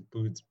on his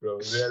boots, bro.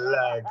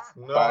 Relax.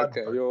 Not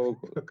Bakayoko.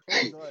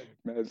 hold on.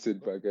 Man said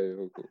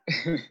Bakayoko.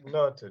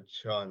 not a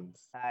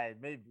chance.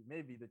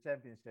 Maybe the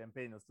champion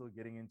champagne is still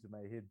getting into my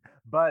head,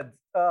 but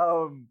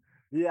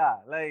yeah,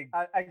 like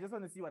I just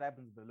want to see what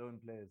happens with the loan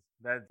players.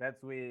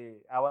 That's where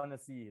I want to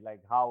see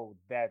like how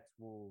that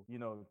will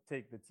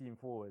take the team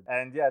forward.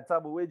 And yeah,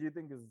 Tabo, where do you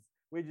think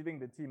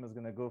the team is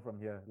gonna go from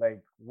here?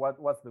 Like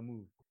what's the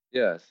move?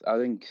 Yes, I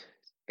think,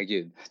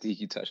 again, I think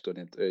you touched on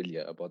it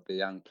earlier about the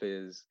young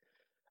players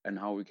and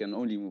how we can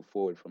only move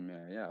forward from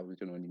here. Yeah, we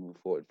can only move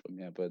forward from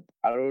here. But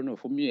I don't know.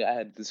 For me, I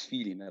had this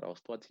feeling that our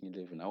starting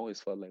 11, I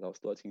always felt like our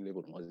starting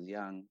 11 was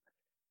young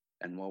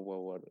and what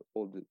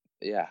all the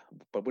yeah.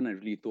 But when I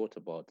really thought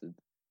about it,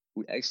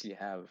 we actually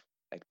have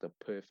like the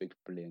perfect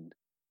blend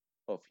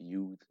of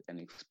youth and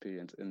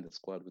experience in the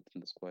squad,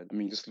 within the squad. I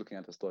mean, just looking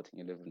at the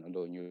starting 11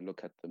 alone, you look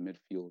at the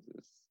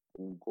midfielders.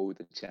 We'll go with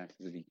the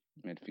Champions League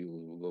midfield.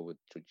 We'll go with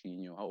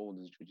Jorginho. How old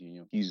is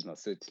Jorginho? He's not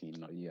certainly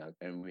not young.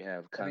 And we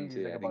have I think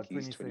he's like Kante. I think about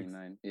he's 26.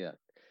 29. Yeah.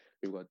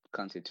 We've got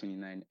Kante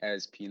 29,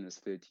 ASP in his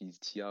 30s,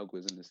 Thiago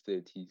is in his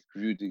 30s,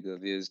 Rudiger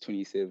there's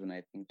 27,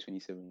 I think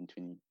 27,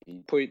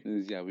 28. Point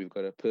is, yeah, we've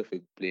got a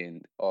perfect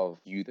blend of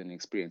youth and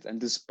experience. And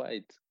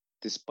despite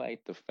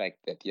the fact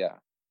that, yeah,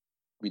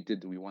 we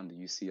won the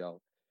UCL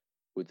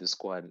with the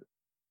squad,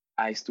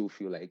 I still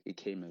feel like it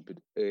came a bit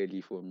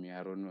early for me.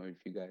 I don't know if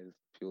you guys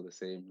feel the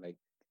same. Like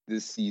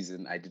this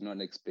season, I did not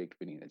expect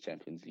winning the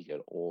Champions League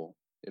at all.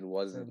 It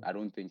wasn't. Same. I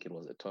don't think it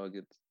was a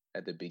target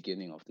at the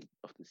beginning of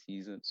the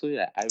season. So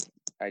yeah,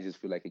 I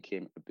just feel like it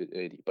came a bit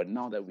early. But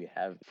now that we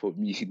have, for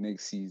me,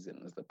 next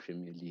season is the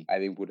Premier League, I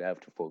think we'd have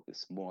to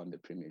focus more on the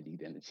Premier League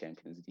than the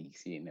Champions League.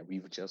 Seeing that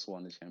we've just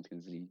won the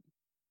Champions League,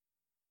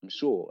 I'm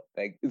sure.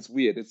 Like it's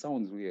weird. It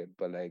sounds weird,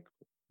 but like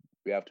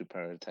we have to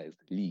prioritize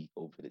the league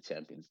over the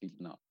Champions League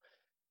now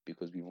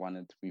because we've won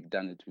it, we've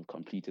done it, we've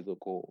completed the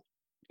goal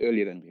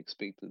earlier than we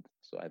expected.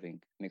 So I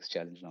think next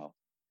challenge now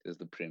is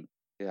the Prem.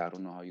 Yeah, I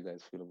don't know how you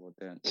guys feel about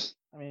that.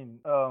 I mean,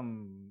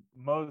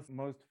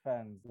 most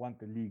fans want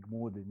the league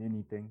more than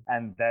anything,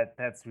 and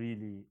that's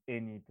really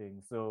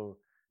anything. So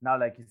now,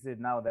 like you said,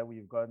 now that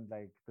we've got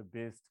like the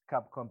best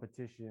cup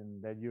competition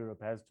that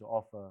Europe has to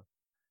offer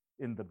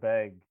in the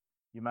bag,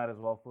 you might as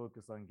well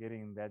focus on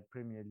getting that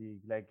Premier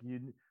League. Like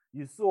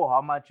you saw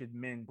how much it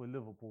meant for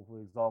Liverpool, for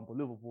example.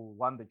 Liverpool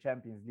won the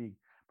Champions League,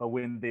 but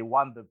when they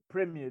won the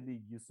Premier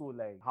League, you saw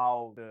like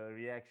how the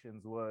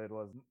reactions were. It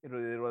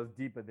was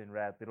deeper than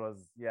rap. It was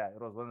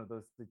one of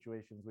those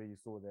situations where you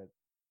saw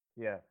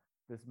that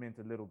this meant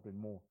a little bit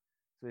more,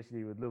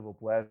 especially with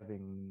Liverpool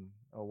having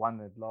won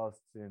at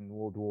last in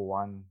World War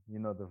One. You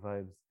know the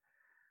vibes.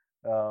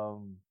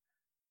 Um,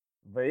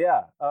 but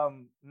yeah,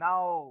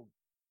 now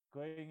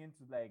going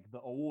into like the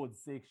awards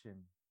section,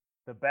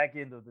 the back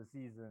end of the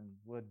season,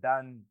 we're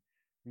done.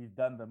 We've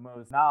done the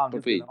most. Now I'm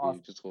But just gonna wait,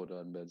 ask. just hold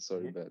on, man.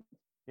 Sorry, Yeah, man.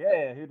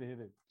 yeah, hit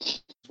it.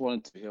 Just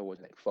wanted to hear what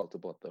you felt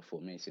about the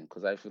formation,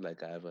 because I feel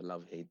like I have a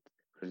love-hate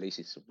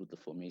relationship with the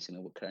formation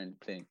that we're currently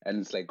playing, and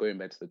it's going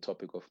back to the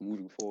topic of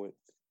moving forward.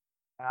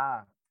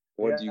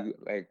 What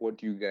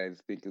do you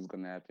guys think is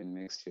gonna happen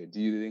next year? Do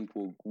you think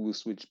we'll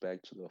switch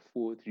back to the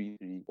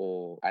 4-3-3,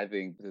 or I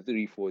think the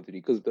 3-4-3?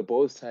 Because the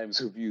both times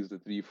we've used the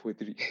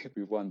 3-4-3,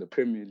 we've won the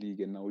Premier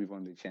League and now we've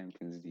won the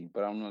Champions League.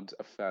 But I'm not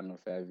a fan of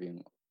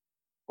having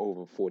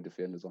over 4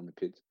 defenders on the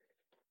pitch.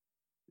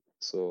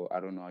 So I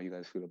don't know how you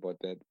guys feel about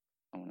that.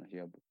 I want to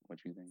hear what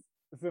you think.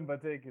 Simba,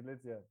 take it.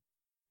 Let's hear.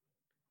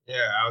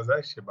 Yeah, I was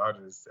actually about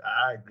to say,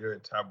 I agree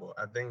with Thabo.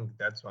 I think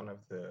that's one of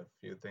the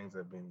few things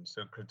I've been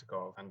so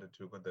critical of under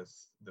Tuchel.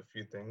 The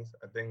few things.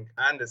 I think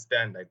I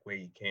understand where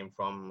he came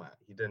from.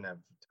 He didn't have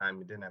time.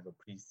 He didn't have a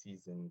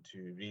preseason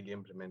to really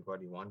implement what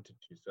he wanted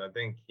to. So I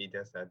think he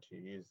just had to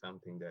use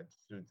something that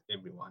suits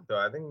everyone. So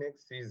I think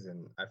next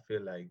season, I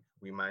feel like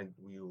we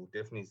will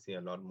definitely see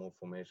a lot more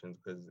formations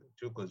because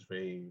Tuchel's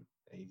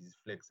he's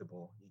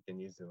flexible. He can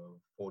use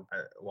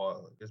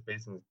just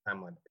based on his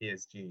time at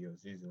PSG, he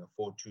was using a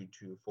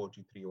 4-2-2,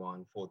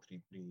 4-2-3-1,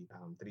 4-3-3,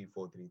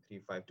 3-4-3,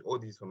 3-5, all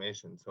these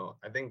formations. So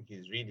I think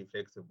he's really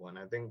flexible. And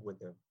I think with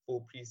the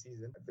full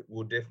preseason,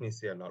 we'll definitely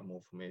see a lot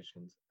more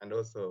formations. And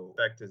also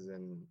factors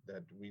in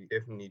that we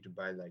definitely need to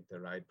buy the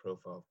right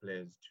profile of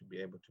players to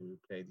be able to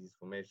play these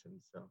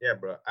formations. So yeah,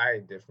 bro, I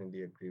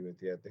definitely agree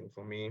with you. I think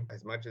for me,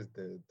 as much as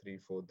the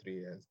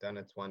 3-4-3 has done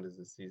its wonders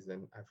this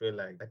season, I feel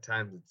like at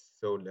times it's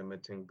so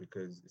limited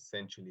because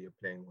essentially you're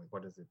playing with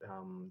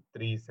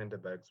 3 centre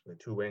backs with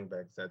 2 wing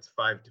backs. That's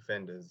 5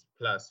 defenders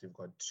plus you've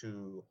got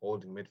 2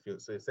 holding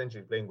midfield. So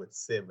essentially playing with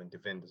 7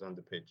 defenders on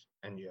the pitch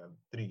and you have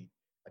 3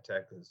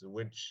 attackers,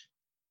 which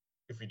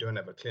if you don't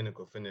have a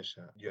clinical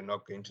finisher, you're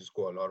not going to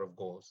score a lot of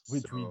goals.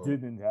 Which we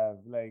didn't have.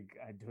 I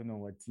don't know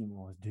what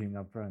Timo was doing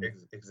up front.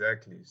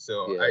 Exactly.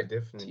 So yeah, I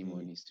definitely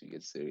Timo needs to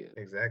get serious.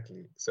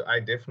 Exactly. So I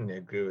definitely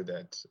agree with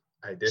that.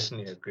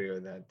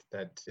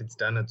 That it's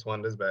done its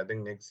wonders, but I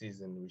think next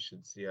season we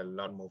should see a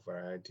lot more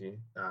variety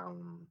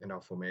in our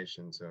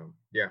formation. So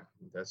yeah,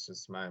 that's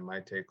just my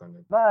take on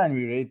it. Man,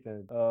 we rate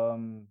that.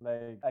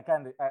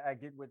 I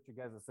get what you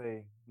guys are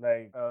saying.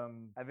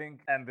 I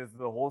think, and there's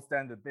the whole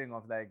standard thing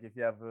of if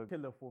you have a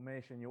killer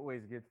formation, you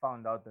always get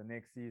found out the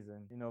next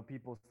season.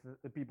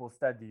 People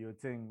study your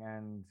thing,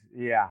 and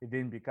yeah, it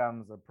then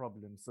becomes a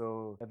problem.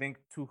 So I think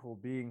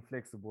Tuchel being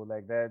flexible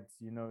like that,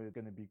 is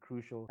going to be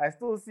crucial. I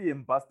still see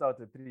him bust out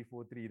a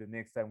 3-4-3 the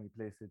next time we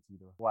play City,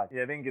 though. What?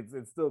 Yeah, I think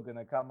it's still going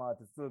to come out.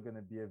 It's still going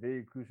to be a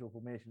very crucial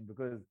formation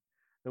because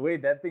the way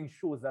that thing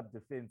shows up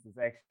defense is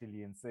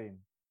actually insane.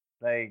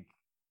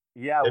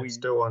 We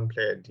still one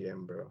player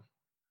DM, bro.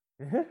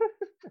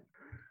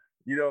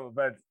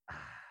 But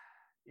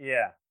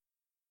yeah,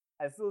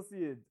 I still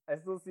see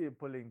it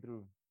pulling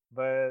through.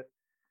 But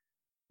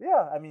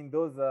yeah, I mean,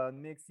 those are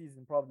next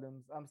season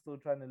problems. I'm still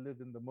trying to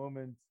live in the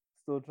moment.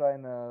 Still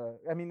trying to.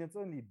 I mean, it's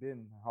only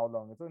been how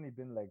long? It's only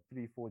been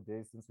 3-4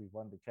 days since we've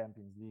won the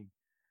Champions League.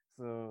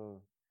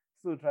 So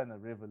still trying to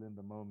revel in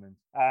the moment.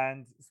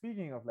 And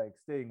speaking of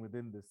staying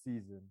within the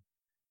season,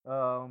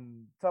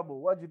 Thabo,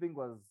 what do you think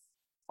was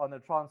on a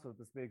transfer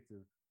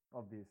perspective?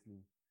 Obviously,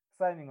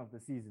 signing of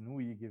the season. Who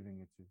are you giving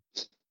it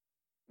to?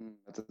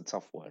 That's a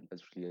tough one.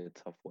 That's really a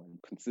tough one,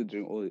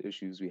 considering all the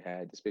issues we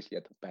had, especially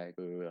at the back.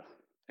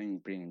 I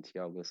think bringing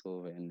Thiago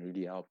Silva and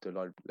really helped a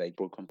lot,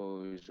 brought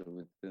composure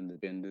within the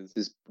defenders.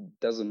 This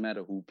doesn't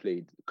matter who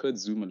played. Kurt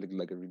Zuma looked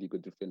like a really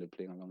good defender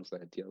playing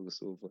alongside Thiago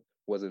Silva.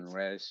 Wasn't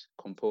rash,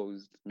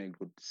 composed, made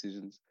good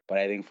decisions. But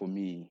I think for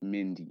me,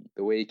 Mendy,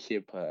 the way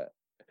Kepa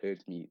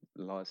hurt me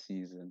last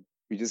season,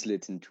 we just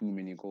let in too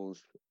many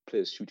goals.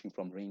 Players shooting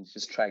from range,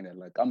 just trying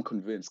to I'm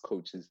convinced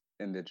coaches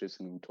in their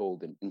dressing room told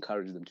them,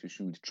 encourage them to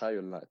shoot, try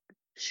your luck.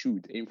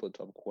 Shoot, aim for the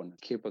top corner.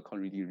 Kepa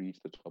can't really reach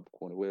the top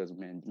corner, whereas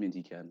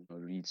Mendy can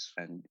reach.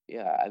 And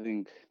yeah, I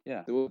think,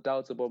 there were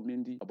doubts about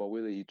Mendy, about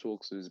whether he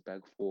talks to his back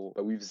four,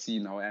 but we've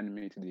seen how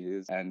animated he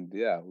is. And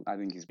yeah, I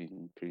think he's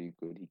been pretty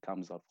good. He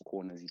comes out for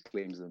corners, he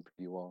claims them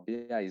pretty well.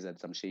 Yeah, he's had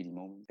some shady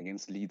moments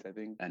against Leeds, I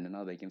think, and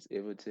another against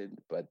Everton.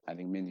 But I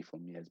think Mendy for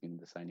me has been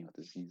the signing of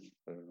the season.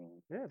 I don't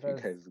know if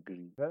you guys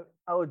agree.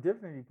 I would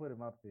definitely put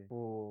him up there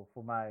for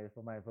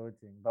my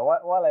voting. But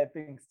while I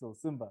think still,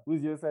 Simba,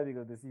 who's your signing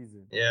of the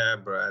season? Yeah,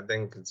 bro, I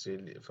think it's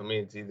really, for me,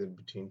 it's either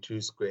between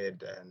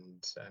Squared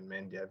and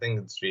Mendy. I think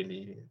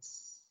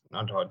it's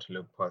not hard to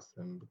look past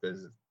them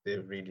because they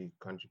really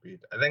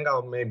contribute. I think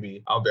I'll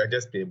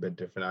just be a bit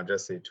different. I'll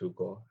just say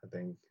Tuchel. I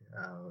think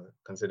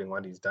considering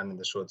what he's done in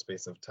the short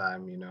space of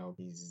time,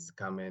 he's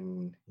come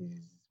in,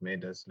 he's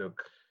made us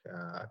look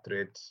a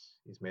threat.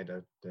 He's made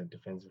us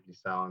defensively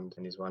sound,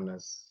 and he's won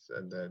us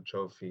the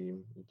trophy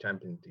in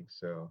Champions League.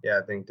 So yeah,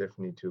 I think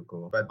definitely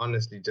Tuchel. But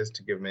honestly, just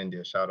to give Mendy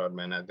a shout out,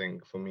 man, I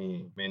think for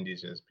me,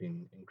 Mendy's just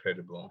been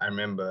incredible. I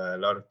remember a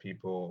lot of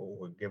people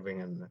were giving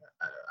him.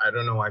 I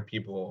don't know why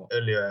people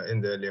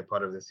in the earlier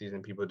part of the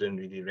season, people didn't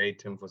really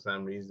rate him for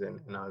some reason,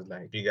 and I was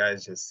like, you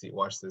guys just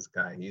watch this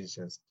guy. He's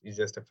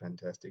just a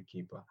fantastic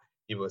keeper.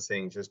 He was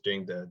saying just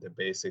doing the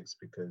basics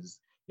because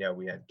yeah,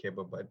 we had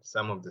Keba, but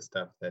some of the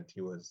stuff that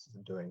he was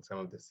doing, some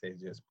of the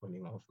saves he was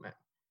pulling off, man.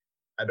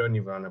 I don't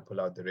even want to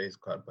pull out the race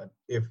card, but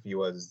if he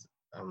was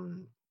a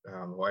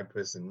white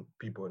person,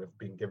 people would have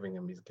been giving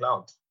him his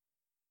clout.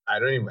 I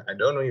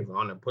don't even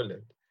want to pull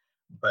it,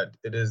 but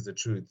it is the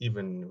truth.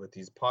 Even with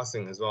his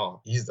passing as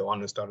well, he's the one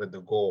who started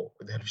the goal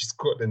that we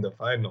scored in the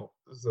final.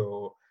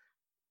 So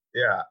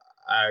yeah,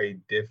 I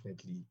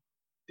definitely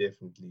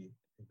agree.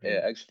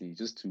 Yeah, actually,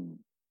 just to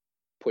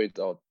point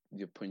out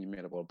your point you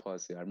made about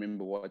passing, I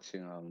remember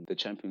watching the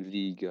Champions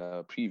League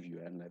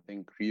preview, and I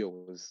think Rio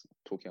was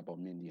talking about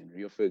Mendy and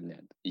Rio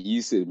Ferdinand.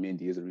 He said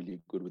Mendy is really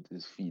good with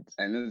his feet,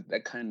 and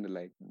that kind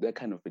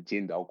of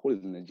agenda. I'll call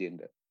it an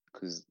agenda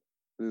because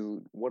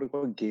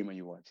what game are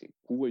you watching?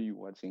 Who are you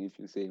watching if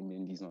you're saying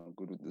Mendy's not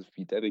good with his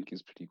feet? I think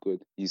he's pretty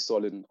good. He's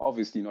solid.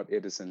 Obviously not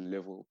Edison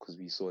level because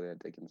we saw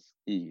that against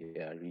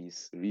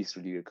Reece. Reece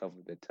really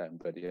recovered that time.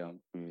 But yeah,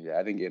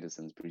 I think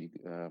Edison's pretty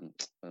good.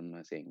 I'm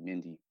not saying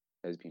Mendy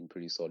has been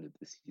pretty solid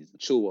this season.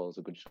 Chilwell's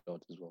a good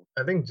shot as well.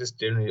 I think just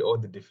generally all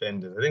the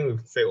defenders. I think we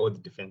can say all the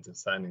defensive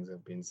signings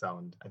have been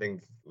sound. I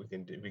think we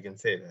can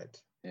say that.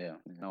 Yeah.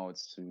 Now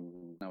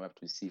we have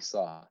to see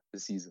Sarr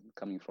this season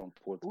coming from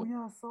Porto. Oh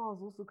yeah,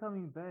 Sarr's also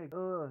coming back.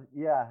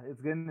 Yeah,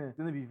 it's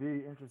gonna be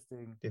very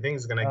interesting. Do you think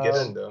he's gonna get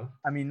in though?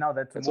 I mean, now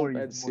that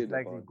Tomori is most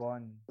likely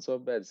gone. That's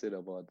what Bad said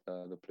about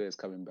the players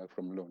coming back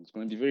from loan. It's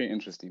gonna be very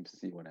interesting to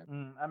see what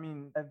happens. I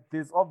mean,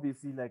 there's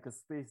obviously like a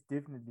space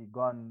definitely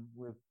gone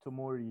with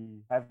Tomori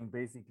having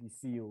basically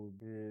sealed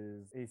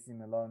his AC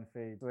Milan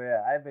fate. So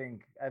yeah, I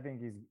think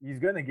he's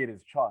gonna get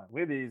his chance.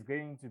 Whether he's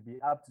going to be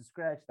up to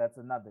scratch, that's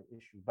another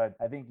issue. But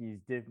I think he's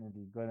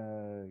definitely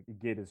gonna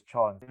get his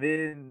chance.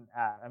 Then,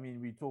 I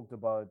mean, we talked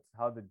about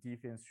how the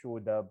defense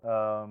showed up.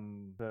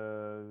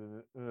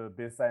 The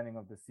best signing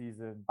of the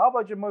season. How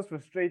about your most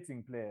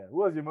frustrating player? Who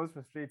was your most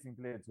frustrating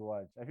player to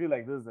watch? I feel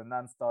like this is a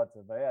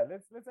non-starter, but yeah,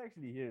 let's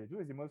actually hear it. Who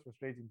is your most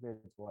frustrating player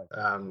to watch?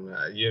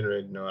 You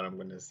already know what I'm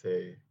gonna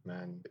say,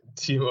 man.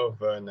 Timo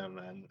Werner,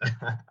 man.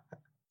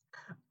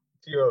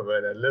 Timo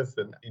Werner.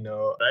 Listen,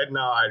 right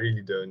now I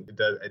really don't.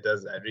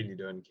 I really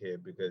don't care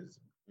because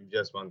we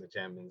just won the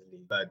Champions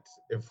League. But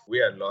if we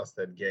had lost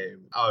that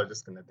game, I was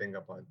just gonna think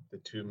about the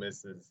 2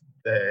 misses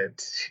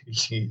that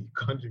he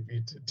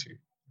contributed to.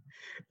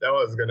 That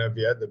was gonna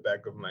be at the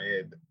back of my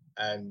head.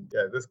 And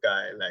yeah, this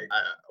guy,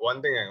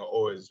 one thing I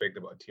always respect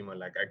about Timo,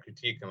 I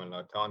critique him a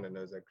lot. Towner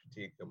knows I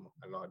critique him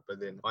a lot. But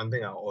then one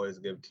thing I always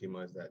give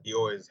Timo is that he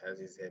always has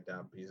his head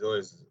up. He's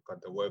always got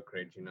the work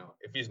rate,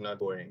 If he's not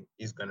scoring,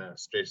 he's going to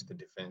stretch the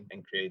defense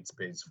and create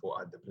space for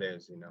other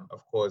players,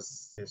 Of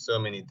course, there's so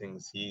many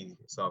things he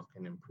himself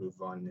can improve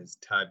on. His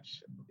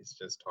touch is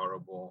just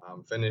horrible.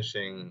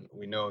 Finishing,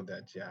 we know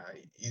that, yeah,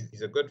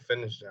 he's a good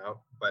finisher,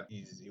 but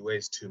he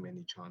wastes too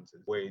many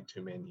chances, way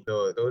too many.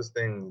 So those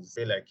things,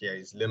 I feel like, yeah,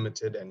 he's limited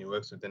and he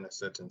works within a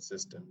certain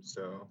system.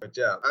 So, but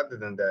yeah, other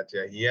than that,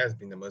 yeah, he has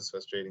been the most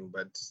frustrating,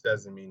 but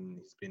doesn't mean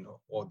he's been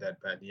all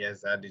that bad. He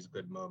has had his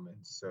good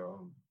moments.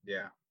 So,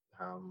 yeah,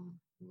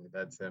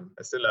 that's him.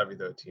 I still love you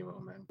though,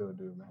 Timo, man. Still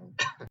do, man.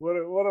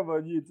 What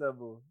about you,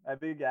 Tabo? I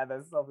think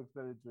that's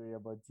self-explanatory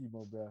about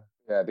Timo, bro.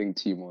 Yeah, I think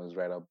Timo is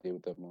right up there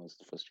with the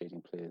most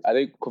frustrating players. I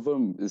think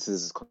confirm this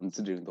is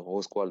considering the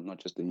whole squad, not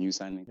just the new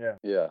signing.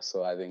 Yeah.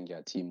 So I think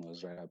Timo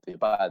is right up there.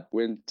 But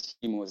when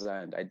Timo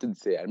signed, I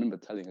remember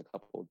telling a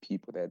couple of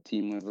people that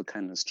Timo is the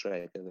kind of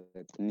striker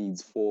that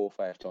needs 4 or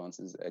 5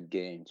 chances a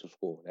game to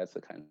score. That's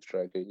the kind of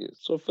striker he is.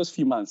 So first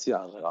few months,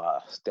 I was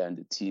like,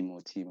 standard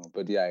Timo.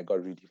 But yeah, it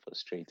got really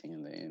frustrating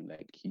in the end.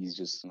 He's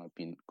just not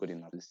been good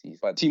enough this season.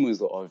 But Timo is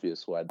the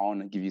obvious one. I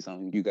want to give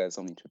you guys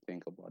something to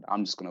think about.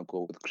 I'm just gonna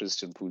go with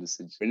Christian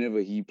Pulisic. Whenever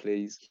he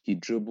plays, he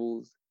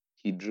dribbles,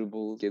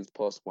 gets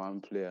past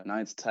one player. Now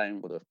it's time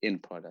for the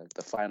end product,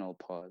 the final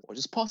part. Or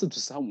just pass it to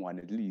someone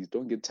at least.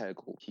 Don't get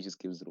tackled. He just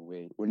gives it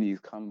away. When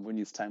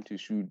it's time to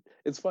shoot,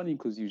 it's funny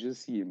because you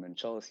just see him and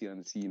Chelsea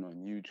Unseen on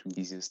YouTube.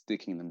 He's just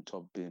sticking them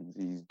top bins.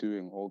 He's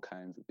doing all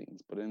kinds of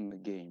things. But in the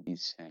game,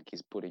 he's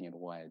putting it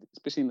wide.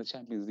 Especially in the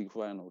Champions League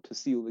final. To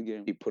seal the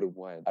game, he put it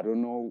wide. I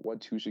don't know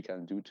what Tuchel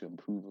can do to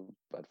improve him.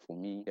 But for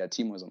me,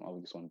 Timo is an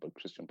obvious one. But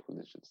Christian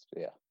Pulisic,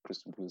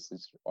 Christian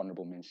Pulisic,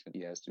 honorable mention.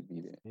 He has to be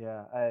there.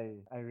 Yeah, I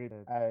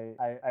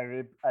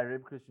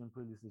rip Christian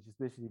Pulisic,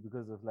 especially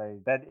because of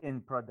that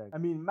end product. I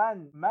mean,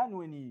 man,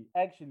 when he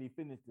actually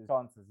finished his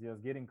chances, he was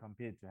getting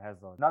compared to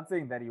Hazard. Not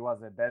saying that he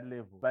was at that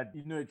level, but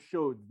it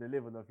showed the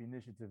level of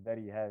initiative that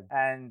he had.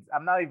 And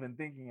I'm not even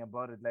thinking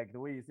about it the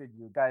way you said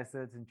you guys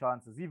certain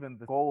chances. Even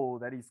the goal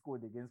that he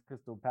scored against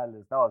Crystal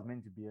Palace, that was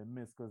meant to be a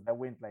miss because that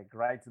went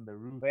right in the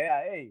roof. But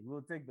yeah, hey,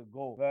 we'll take the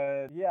goal.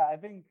 But yeah, I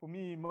think for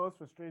me, most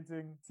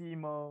frustrating,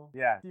 Timo.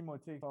 Yeah,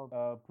 Timo takes off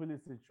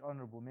Pulisic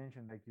honorable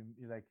mention like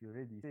you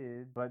already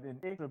said. But an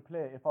extra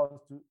player, if I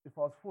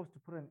was forced to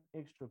put an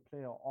extra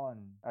player on,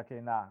 okay,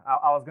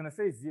 I was gonna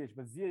say Ziyech,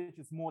 but Ziyech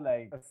is more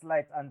like a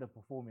slight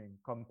underperforming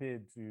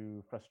compared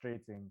to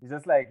frustrating. It's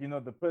just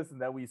the person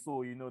that we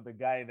saw, the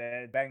guy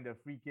that banged a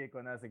free kick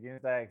on us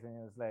against Ajax,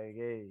 and it's like,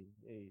 hey,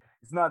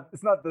 it's not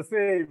the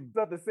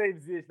same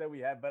Ziyech that we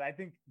had, but I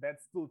think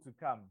that's still to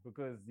come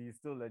because he's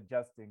still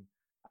adjusting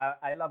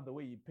I love the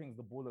way he pings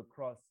the ball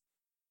across.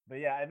 But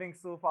yeah, I think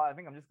so far, I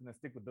think I'm just gonna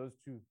stick with those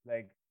two,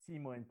 like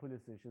Timo and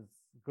Pulisic is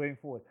going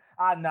forward.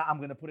 Nah, I'm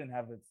gonna put in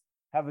Havertz.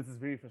 Havertz is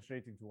very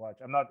frustrating to watch.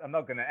 I'm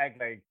not gonna act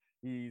like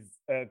he's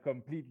a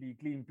completely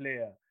clean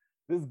player.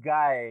 This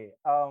guy,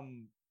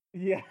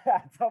 yeah,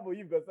 Tabo,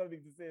 you've got something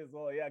to say as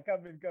well. Yeah,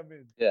 come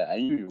in. Yeah, I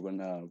knew you were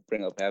gonna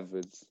bring up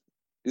Havertz,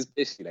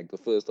 especially like the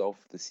first half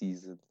of the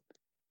season,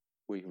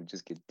 where he would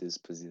just get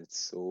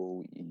dispossessed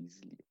so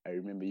easily. I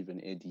remember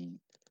even Eddie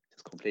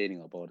just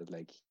complaining about it,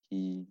 like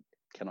he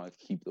cannot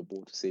keep the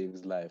ball to save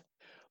his life.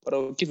 But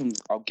I'll give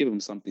him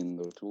something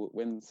though.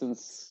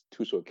 Since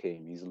Tuchel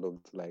came, he's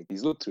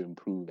looked to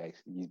improve.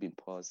 Actually, he's been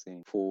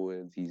passing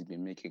forwards. He's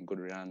been making good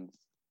runs.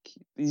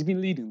 He's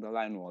been leading the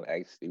line well,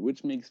 actually,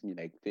 which makes me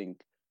like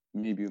think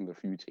maybe in the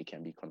future he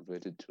can be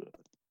converted to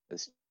a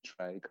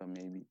striker,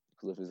 maybe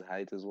because of his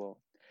height as well.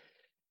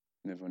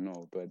 Never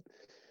know, but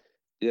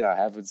yeah,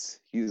 Havertz,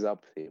 he's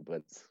up there,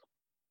 but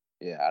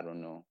yeah, I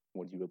don't know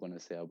what you were going to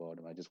say about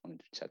him. I just wanted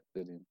to check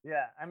that in.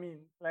 Yeah, I mean,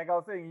 like I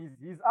was saying,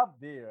 he's up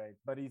there, right?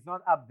 But he's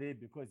not up there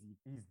because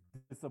he's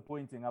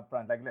disappointing up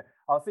front. Like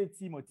I'll say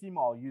Timo,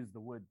 I'll use the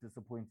word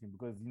disappointing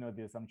because,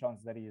 there's some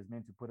chances that he is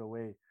meant to put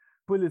away.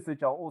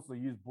 Pulisic, I'll also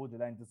use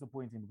borderline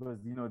disappointing because,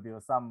 there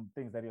are some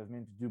things that he was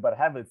meant to do. But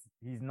Havertz,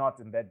 he's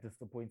not in that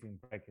disappointing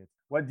bracket.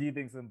 What do you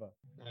think, Simba?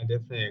 I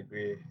definitely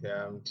agree.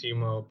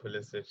 Timo,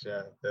 Pulisic,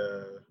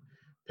 the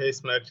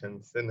pace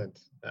merchants, isn't it?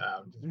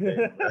 I'm just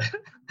playing.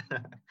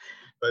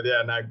 But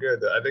yeah, not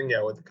good. I think,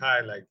 with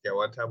Kai,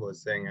 what Tabo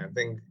was saying, I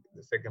think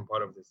the second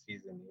part of the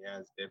season, he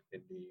has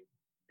definitely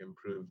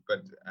improved.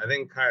 But I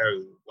think Kai,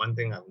 one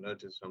thing I've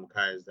noticed from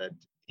Kai is that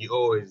he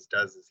always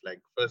does this.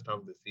 Like, first half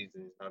of the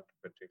season is not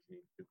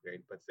particularly too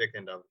great, but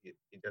second half, he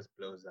just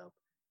blows up.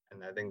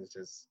 And I think it's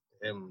just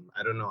him.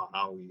 I don't know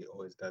how he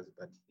always does it,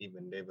 but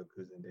even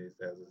Leverkusen days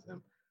does the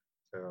same.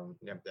 So,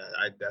 yeah,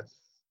 that's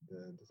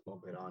the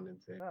small bit on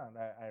and say. Yeah,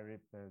 I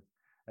rate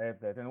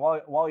that. And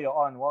while you're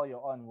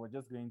on, we're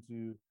just going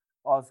to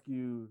ask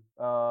you,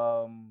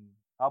 how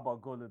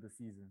about goal of the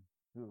season?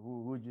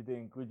 Who do you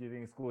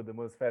think scored the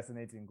most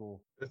fascinating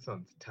goal? This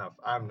one's tough.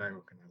 I'm not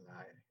even gonna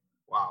lie.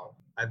 Wow.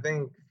 I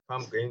think if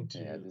I'm going to,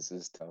 yeah, this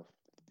is tough.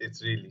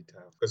 It's really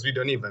tough because we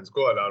don't even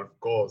score a lot of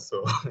goals,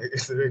 so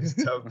it's really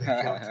tough.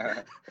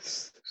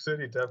 It's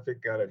really tough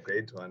picking out a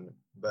great one.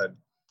 But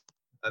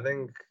I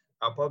think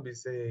I'll probably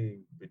say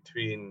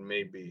between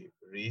maybe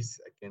Reece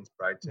against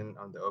Brighton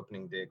on the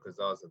opening day because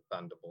that was a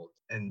thunderbolt,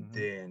 and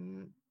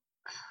then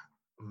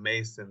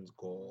Mason's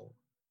goal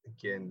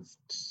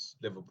against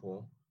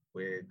Liverpool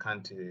where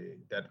Kante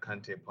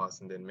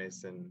pass and then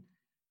Mason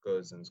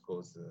goes and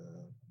scores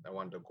a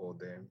wonder goal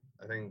there.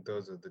 I think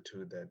those are the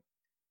two that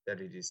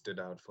really stood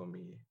out for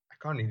me. I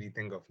can't really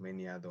think of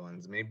many other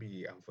ones.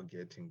 Maybe I'm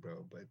forgetting,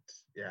 bro. But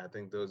yeah, I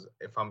think those,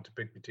 if I'm to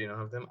pick between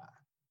all of them,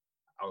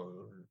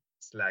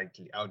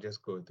 I'll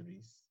just go with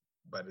Reece.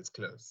 But it's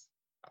close.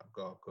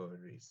 I'll go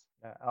with Reece.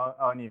 I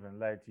won't even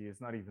lie to you.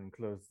 It's not even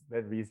close.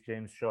 That Reece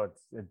James shot,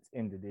 it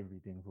ended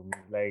everything for me.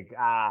 Like,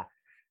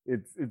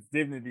 it's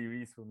definitely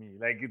Reece for me.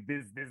 Like,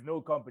 there's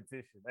no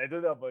competition. I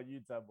don't know about you,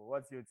 Tabo.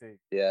 What's your take?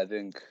 Yeah, I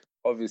think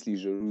obviously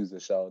Giroud's a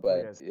shout,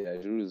 but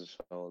Giroud's a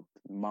shout.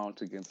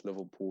 Mount against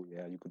Liverpool,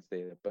 yeah, you could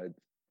say that. But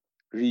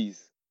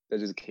Reece, that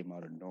just came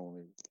out of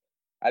nowhere.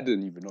 I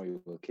didn't even know he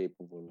was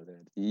capable of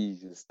that. He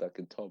just stuck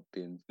in top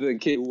pins. Didn't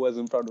care who was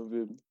in front of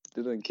him.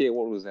 Didn't care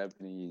what was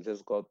happening. He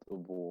just got the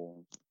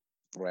ball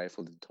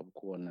rifled in the top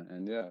corner.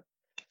 And yeah,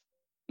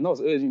 and that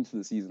was early into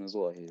the season as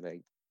well.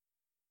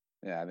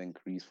 I think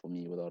Reece for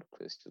me without a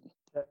question.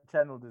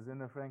 Channeled his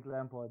inner Frank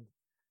Lampard.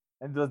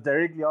 And it was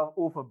directly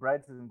off of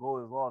Brighton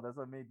goal as well. That's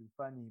what made it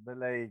funny. But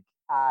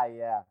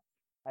yeah.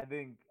 I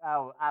think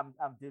I'm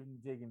definitely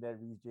taking that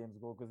Reece James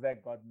goal because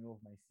that got me off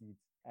my seat.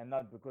 And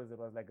not because it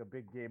was like a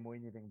big game or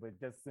anything, but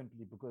just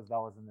simply because that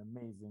was an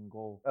amazing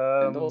goal.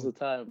 And that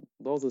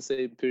was the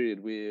same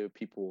period where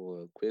people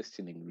were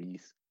questioning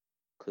Reece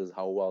because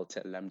how well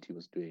Ted Lamptey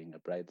was doing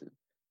at Brighton.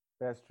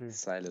 That's true.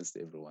 Silenced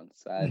everyone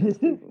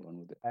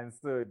with it. And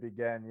so it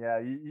began.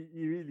 Yeah,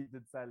 he really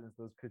did silence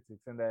those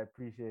critics, and I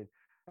appreciate it.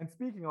 And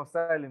speaking of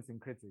silencing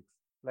critics,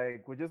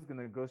 like we're just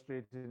gonna go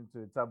straight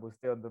into Tabo,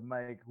 stay on the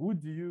mic. Who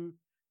do you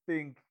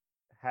think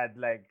had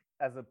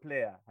as a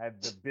player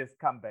had the best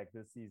comeback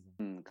this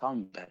season?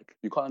 Comeback.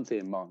 You can't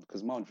say Mount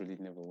because Mount really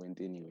never went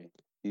anyway.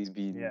 He's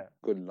been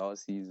good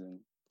last season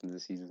and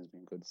this season's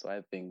been good. So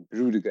I think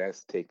Rudiger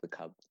has to take the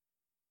cup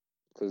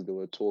because there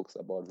were talks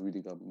about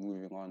Rudiger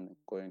moving on,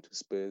 going to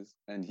Spurs,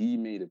 and he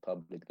made it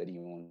public that he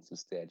wants to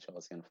stay at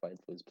Chelsea and fight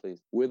for his place.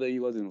 Whether he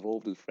was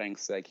involved with Frank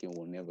Saki,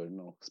 we'll never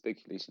know.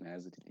 Speculation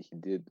has it he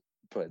did,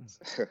 but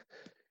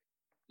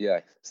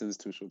yeah, since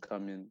Tuchel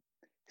come in,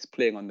 he's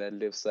playing on that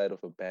left side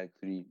of a back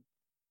three.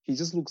 He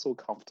just looks so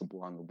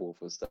comfortable on the ball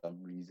for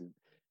some reason.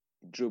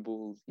 He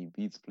dribbles, he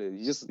beats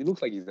players. He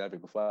looks like he's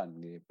having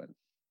fun there. But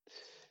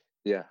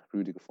yeah,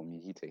 Rudiger for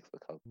me, he takes the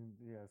cup.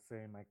 Yeah,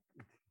 same.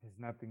 There's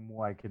nothing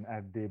more I can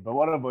add there. But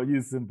what about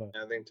you, Simba?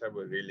 I think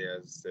Tabo really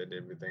has said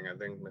everything. I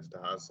think Mr.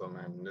 Hassel,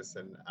 man,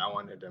 listen, I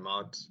wanted him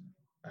out.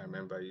 I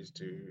remember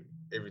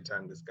every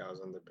time this guy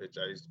was on the pitch,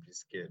 I used to be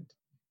scared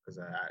because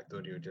I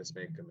thought he would just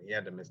make him. He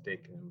had a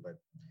mistake in him, but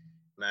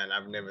man,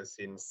 I've never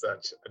seen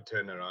such a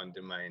turnaround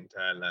in my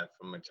entire life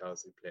from a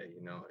Chelsea player.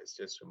 It's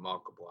just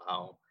remarkable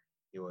how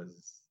he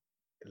was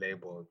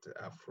labeled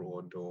a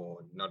fraud or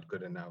not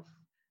good enough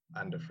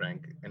under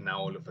Frank, and now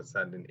all of a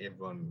sudden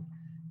everyone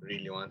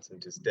really wants him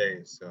to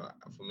stay. So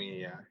for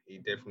me, yeah, he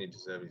definitely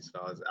deserves his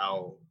flowers.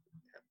 I'll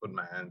put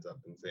my hands up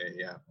and say,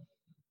 yeah,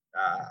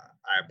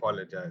 I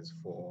apologize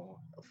for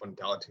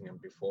doubting him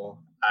before.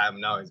 I am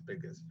now his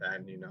biggest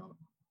fan,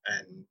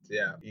 and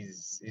yeah,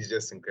 he's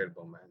just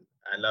incredible, man.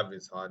 I love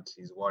his heart,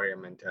 his warrior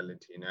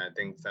mentality. I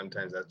think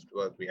sometimes that's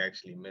what we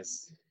actually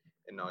miss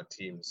in our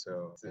team.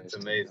 So it's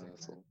amazing.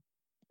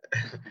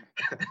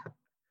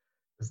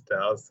 Mr.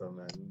 Hustle,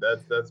 man.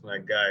 That's my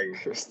guy.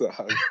 Mr.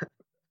 Hustle.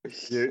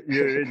 You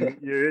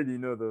already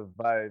know the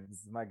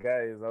vibes. My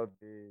guy is out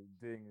there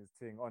doing his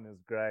thing on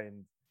his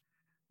grind.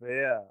 But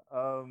yeah,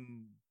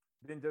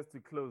 then just to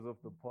close off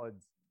the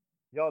pods,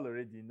 y'all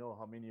already know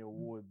how many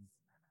awards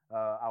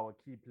our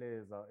key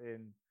players are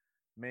in.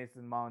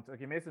 Mason Mount.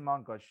 Okay, Mason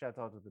Mount got shut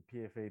out of the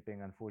PFA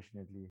thing,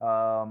 unfortunately.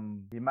 I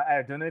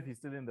don't know if he's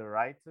still in the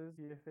writers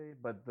PFA,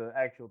 but the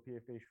actual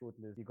PFA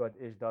shortlist, he got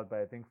edged out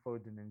by I think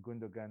Foden and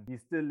Gundogan.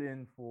 He's still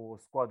in for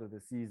squad of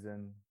the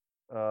season.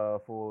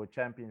 For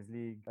Champions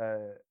League,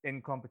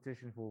 in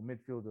competition for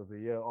midfield of the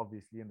year,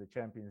 obviously in the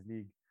Champions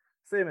League.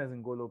 Same as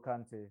N'Golo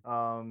Kante.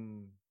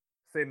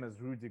 Same as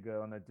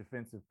Rudiger on a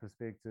defensive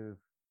perspective.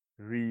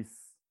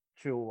 Reece,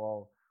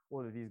 Chilwell,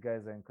 all of these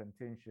guys are in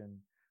contention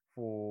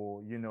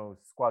for,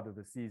 squad of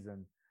the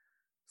season.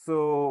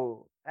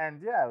 So,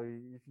 and yeah,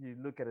 if you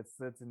look at it,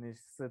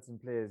 certain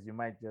players, you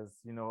might just,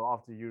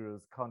 after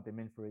Euros, count them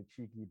in for a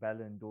cheeky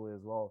Ballon d'Or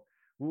as well.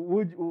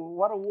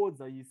 What awards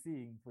are you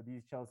seeing for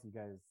these Chelsea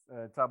guys?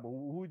 Tabo,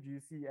 who do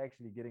you see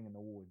actually getting an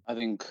award? I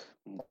think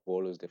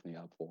N'Golo is definitely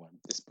up for one,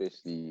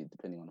 especially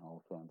depending on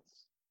how France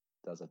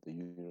does at the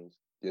Euros.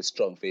 They're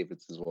strong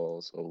favorites as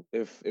well. So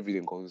if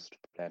everything goes to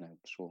plan, I'm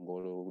sure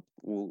N'Golo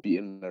will be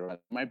in the run.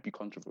 Might be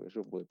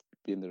controversial, but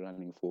be in the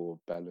running for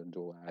Ballon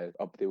d'Or.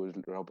 Up there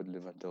with Robert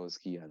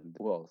Lewandowski and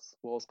who else?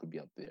 Who else could be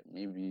up there?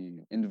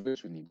 Maybe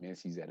individually,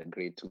 Messi's had a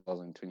great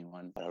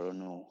 2021. But I don't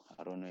know.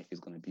 I don't know if he's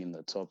going to be in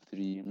the top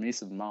three.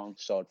 Mason Mount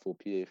shot for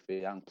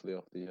PFA Young Player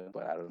of the Year.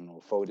 But I don't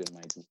know. Foden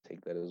might just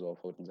take that as well.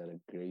 Foden's had a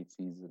great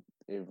season.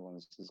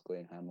 Everyone's just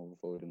going ham over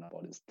Foden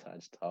about his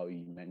touch, how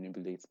he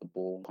manipulates the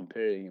ball,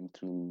 comparing him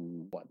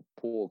to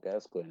Paul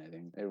Gascoigne. I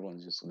think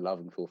everyone's just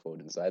loving Phil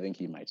Foden, so I think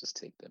he might just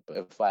take that. But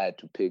if I had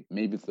to pick,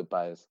 maybe it's the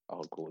bias, I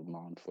would go with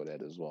Mount for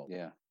that as well.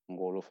 Yeah.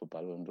 N'Golo for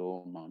Ballon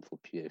d'Or, Mount for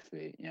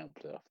PFA, Young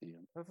Player of the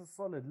Year. That's a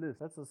solid list.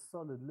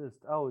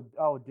 I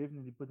would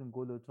definitely put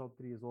N'Golo top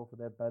 3 as well for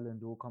that Ballon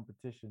d'Or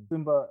competition.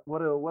 Simba,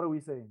 what are we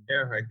saying?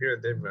 Yeah, I agree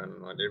with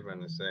everyone. What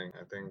everyone is saying.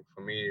 I think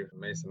for me,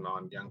 Mason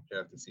Mount, Young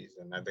Player of the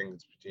Season. I think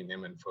it's between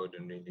him and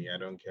Foden. Really, I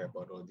don't care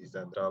about all these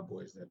other star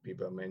boys that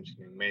people are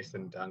mentioning.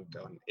 Mason dunked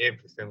on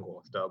every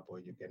single star boy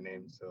you can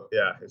name. So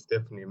yeah, it's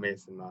definitely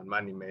Mason Mount,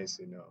 Money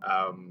Mason.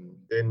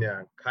 Then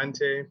yeah,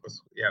 Kante.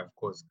 Yeah, of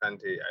course,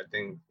 Kante. I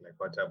think like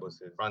what Tabo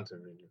said, France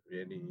are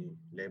really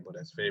labeled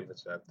as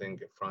favorites. So I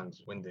think if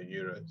France win the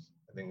Euros,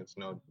 I think it's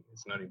not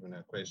even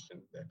a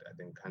question that I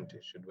think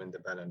Kante should win the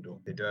Ballon d'Or.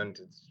 If they don't,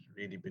 it's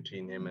really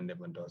between him and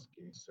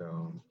Lewandowski.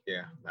 So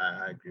yeah,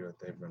 I agree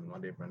with everyone,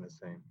 what everyone is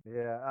saying.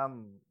 Yeah,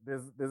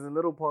 there's a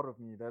little part of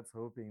me that's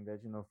hoping that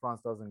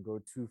France doesn't go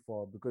too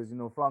far because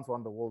France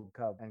won the World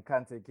Cup and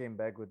Kante came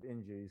back with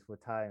injuries for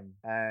time.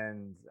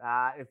 And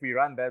if we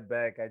run that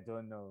back, I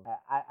don't know.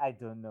 I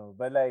don't know.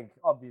 But like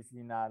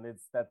obviously now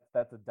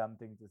that's a dumb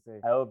thing to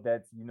say. I hope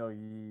that he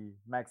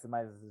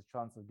maximizes his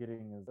chance of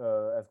getting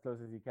as close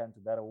as he can to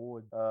that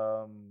award.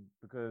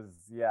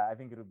 Because yeah, I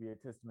think it'll be a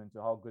testament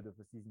to how good of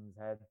a season he's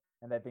had.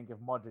 And I think if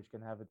Modric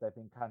can have it, I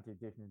think Kante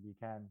definitely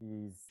can.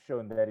 He's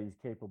shown that he's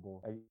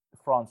capable.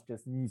 France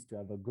just needs to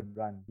have a good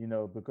run,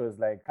 because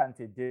like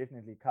Kante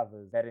definitely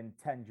covers that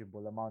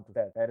intangible amount of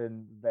that.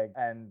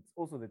 And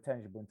also the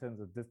tangible in terms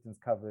of distance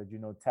coverage,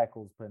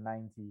 tackles per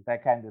 90,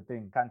 that kind of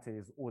thing. Kante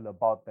is all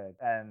about that.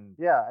 And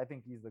yeah, I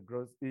think he's the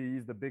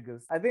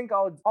biggest. I think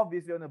I would,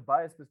 obviously on a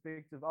biased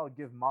perspective, I would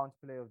give Mount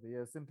Player of the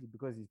Year simply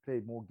because he's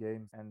played more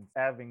games, and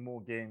having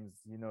more games,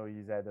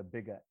 he's had a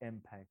bigger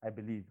impact, I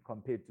believe,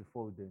 compared to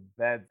Foden.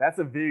 That's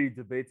a very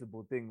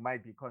debatable thing,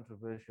 might be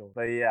controversial,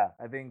 but yeah,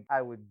 I think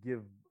I would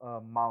give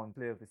Mount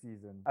Player of the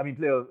Season. I mean,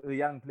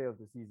 Young Player of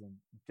the Season,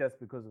 just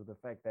because of the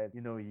fact that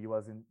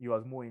he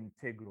was more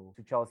integral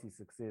to Chelsea's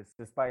success,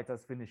 despite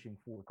us finishing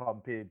fourth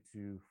compared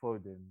to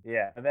Foden.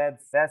 Yeah,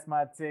 that's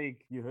my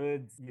take. You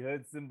heard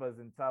Simba's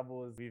and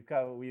Tabo's. We've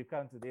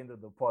come to the end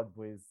of the pod,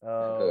 boys.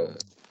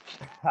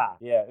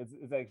 Yeah,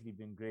 it's actually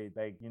been great.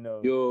 Like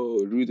Yo,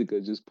 Rudiger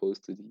just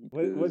posted.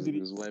 What did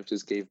his wife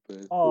just gave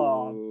birth.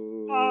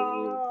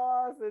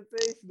 Oh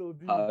sensational,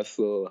 dude.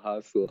 Hustle.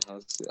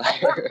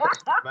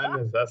 Man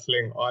is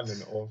hustling on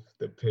and off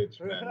the pitch,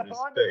 man. On and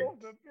off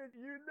Respect. the pitch,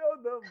 you know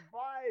the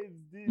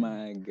vibes, dude.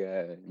 My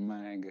God.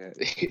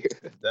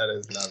 That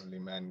is lovely,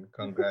 man.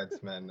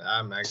 Congrats, man.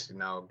 I'm actually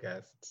now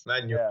gassed.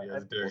 I knew Yeah, he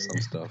was doing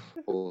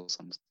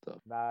Awesome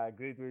stuff. Nah,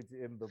 great way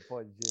to end the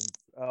pod, gents.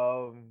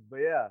 But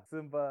yeah,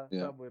 Simba,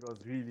 Yeah. Subway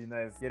was really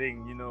nice.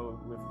 Getting,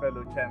 with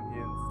fellow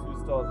champions,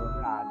 2 stars on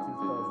 2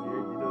 stars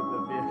here, the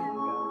bit.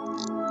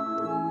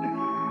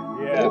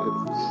 Yeah.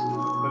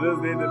 But that's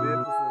the end of the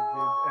episode,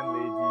 gents and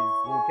ladies.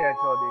 We'll catch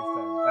y'all next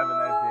time. Have a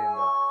nice day.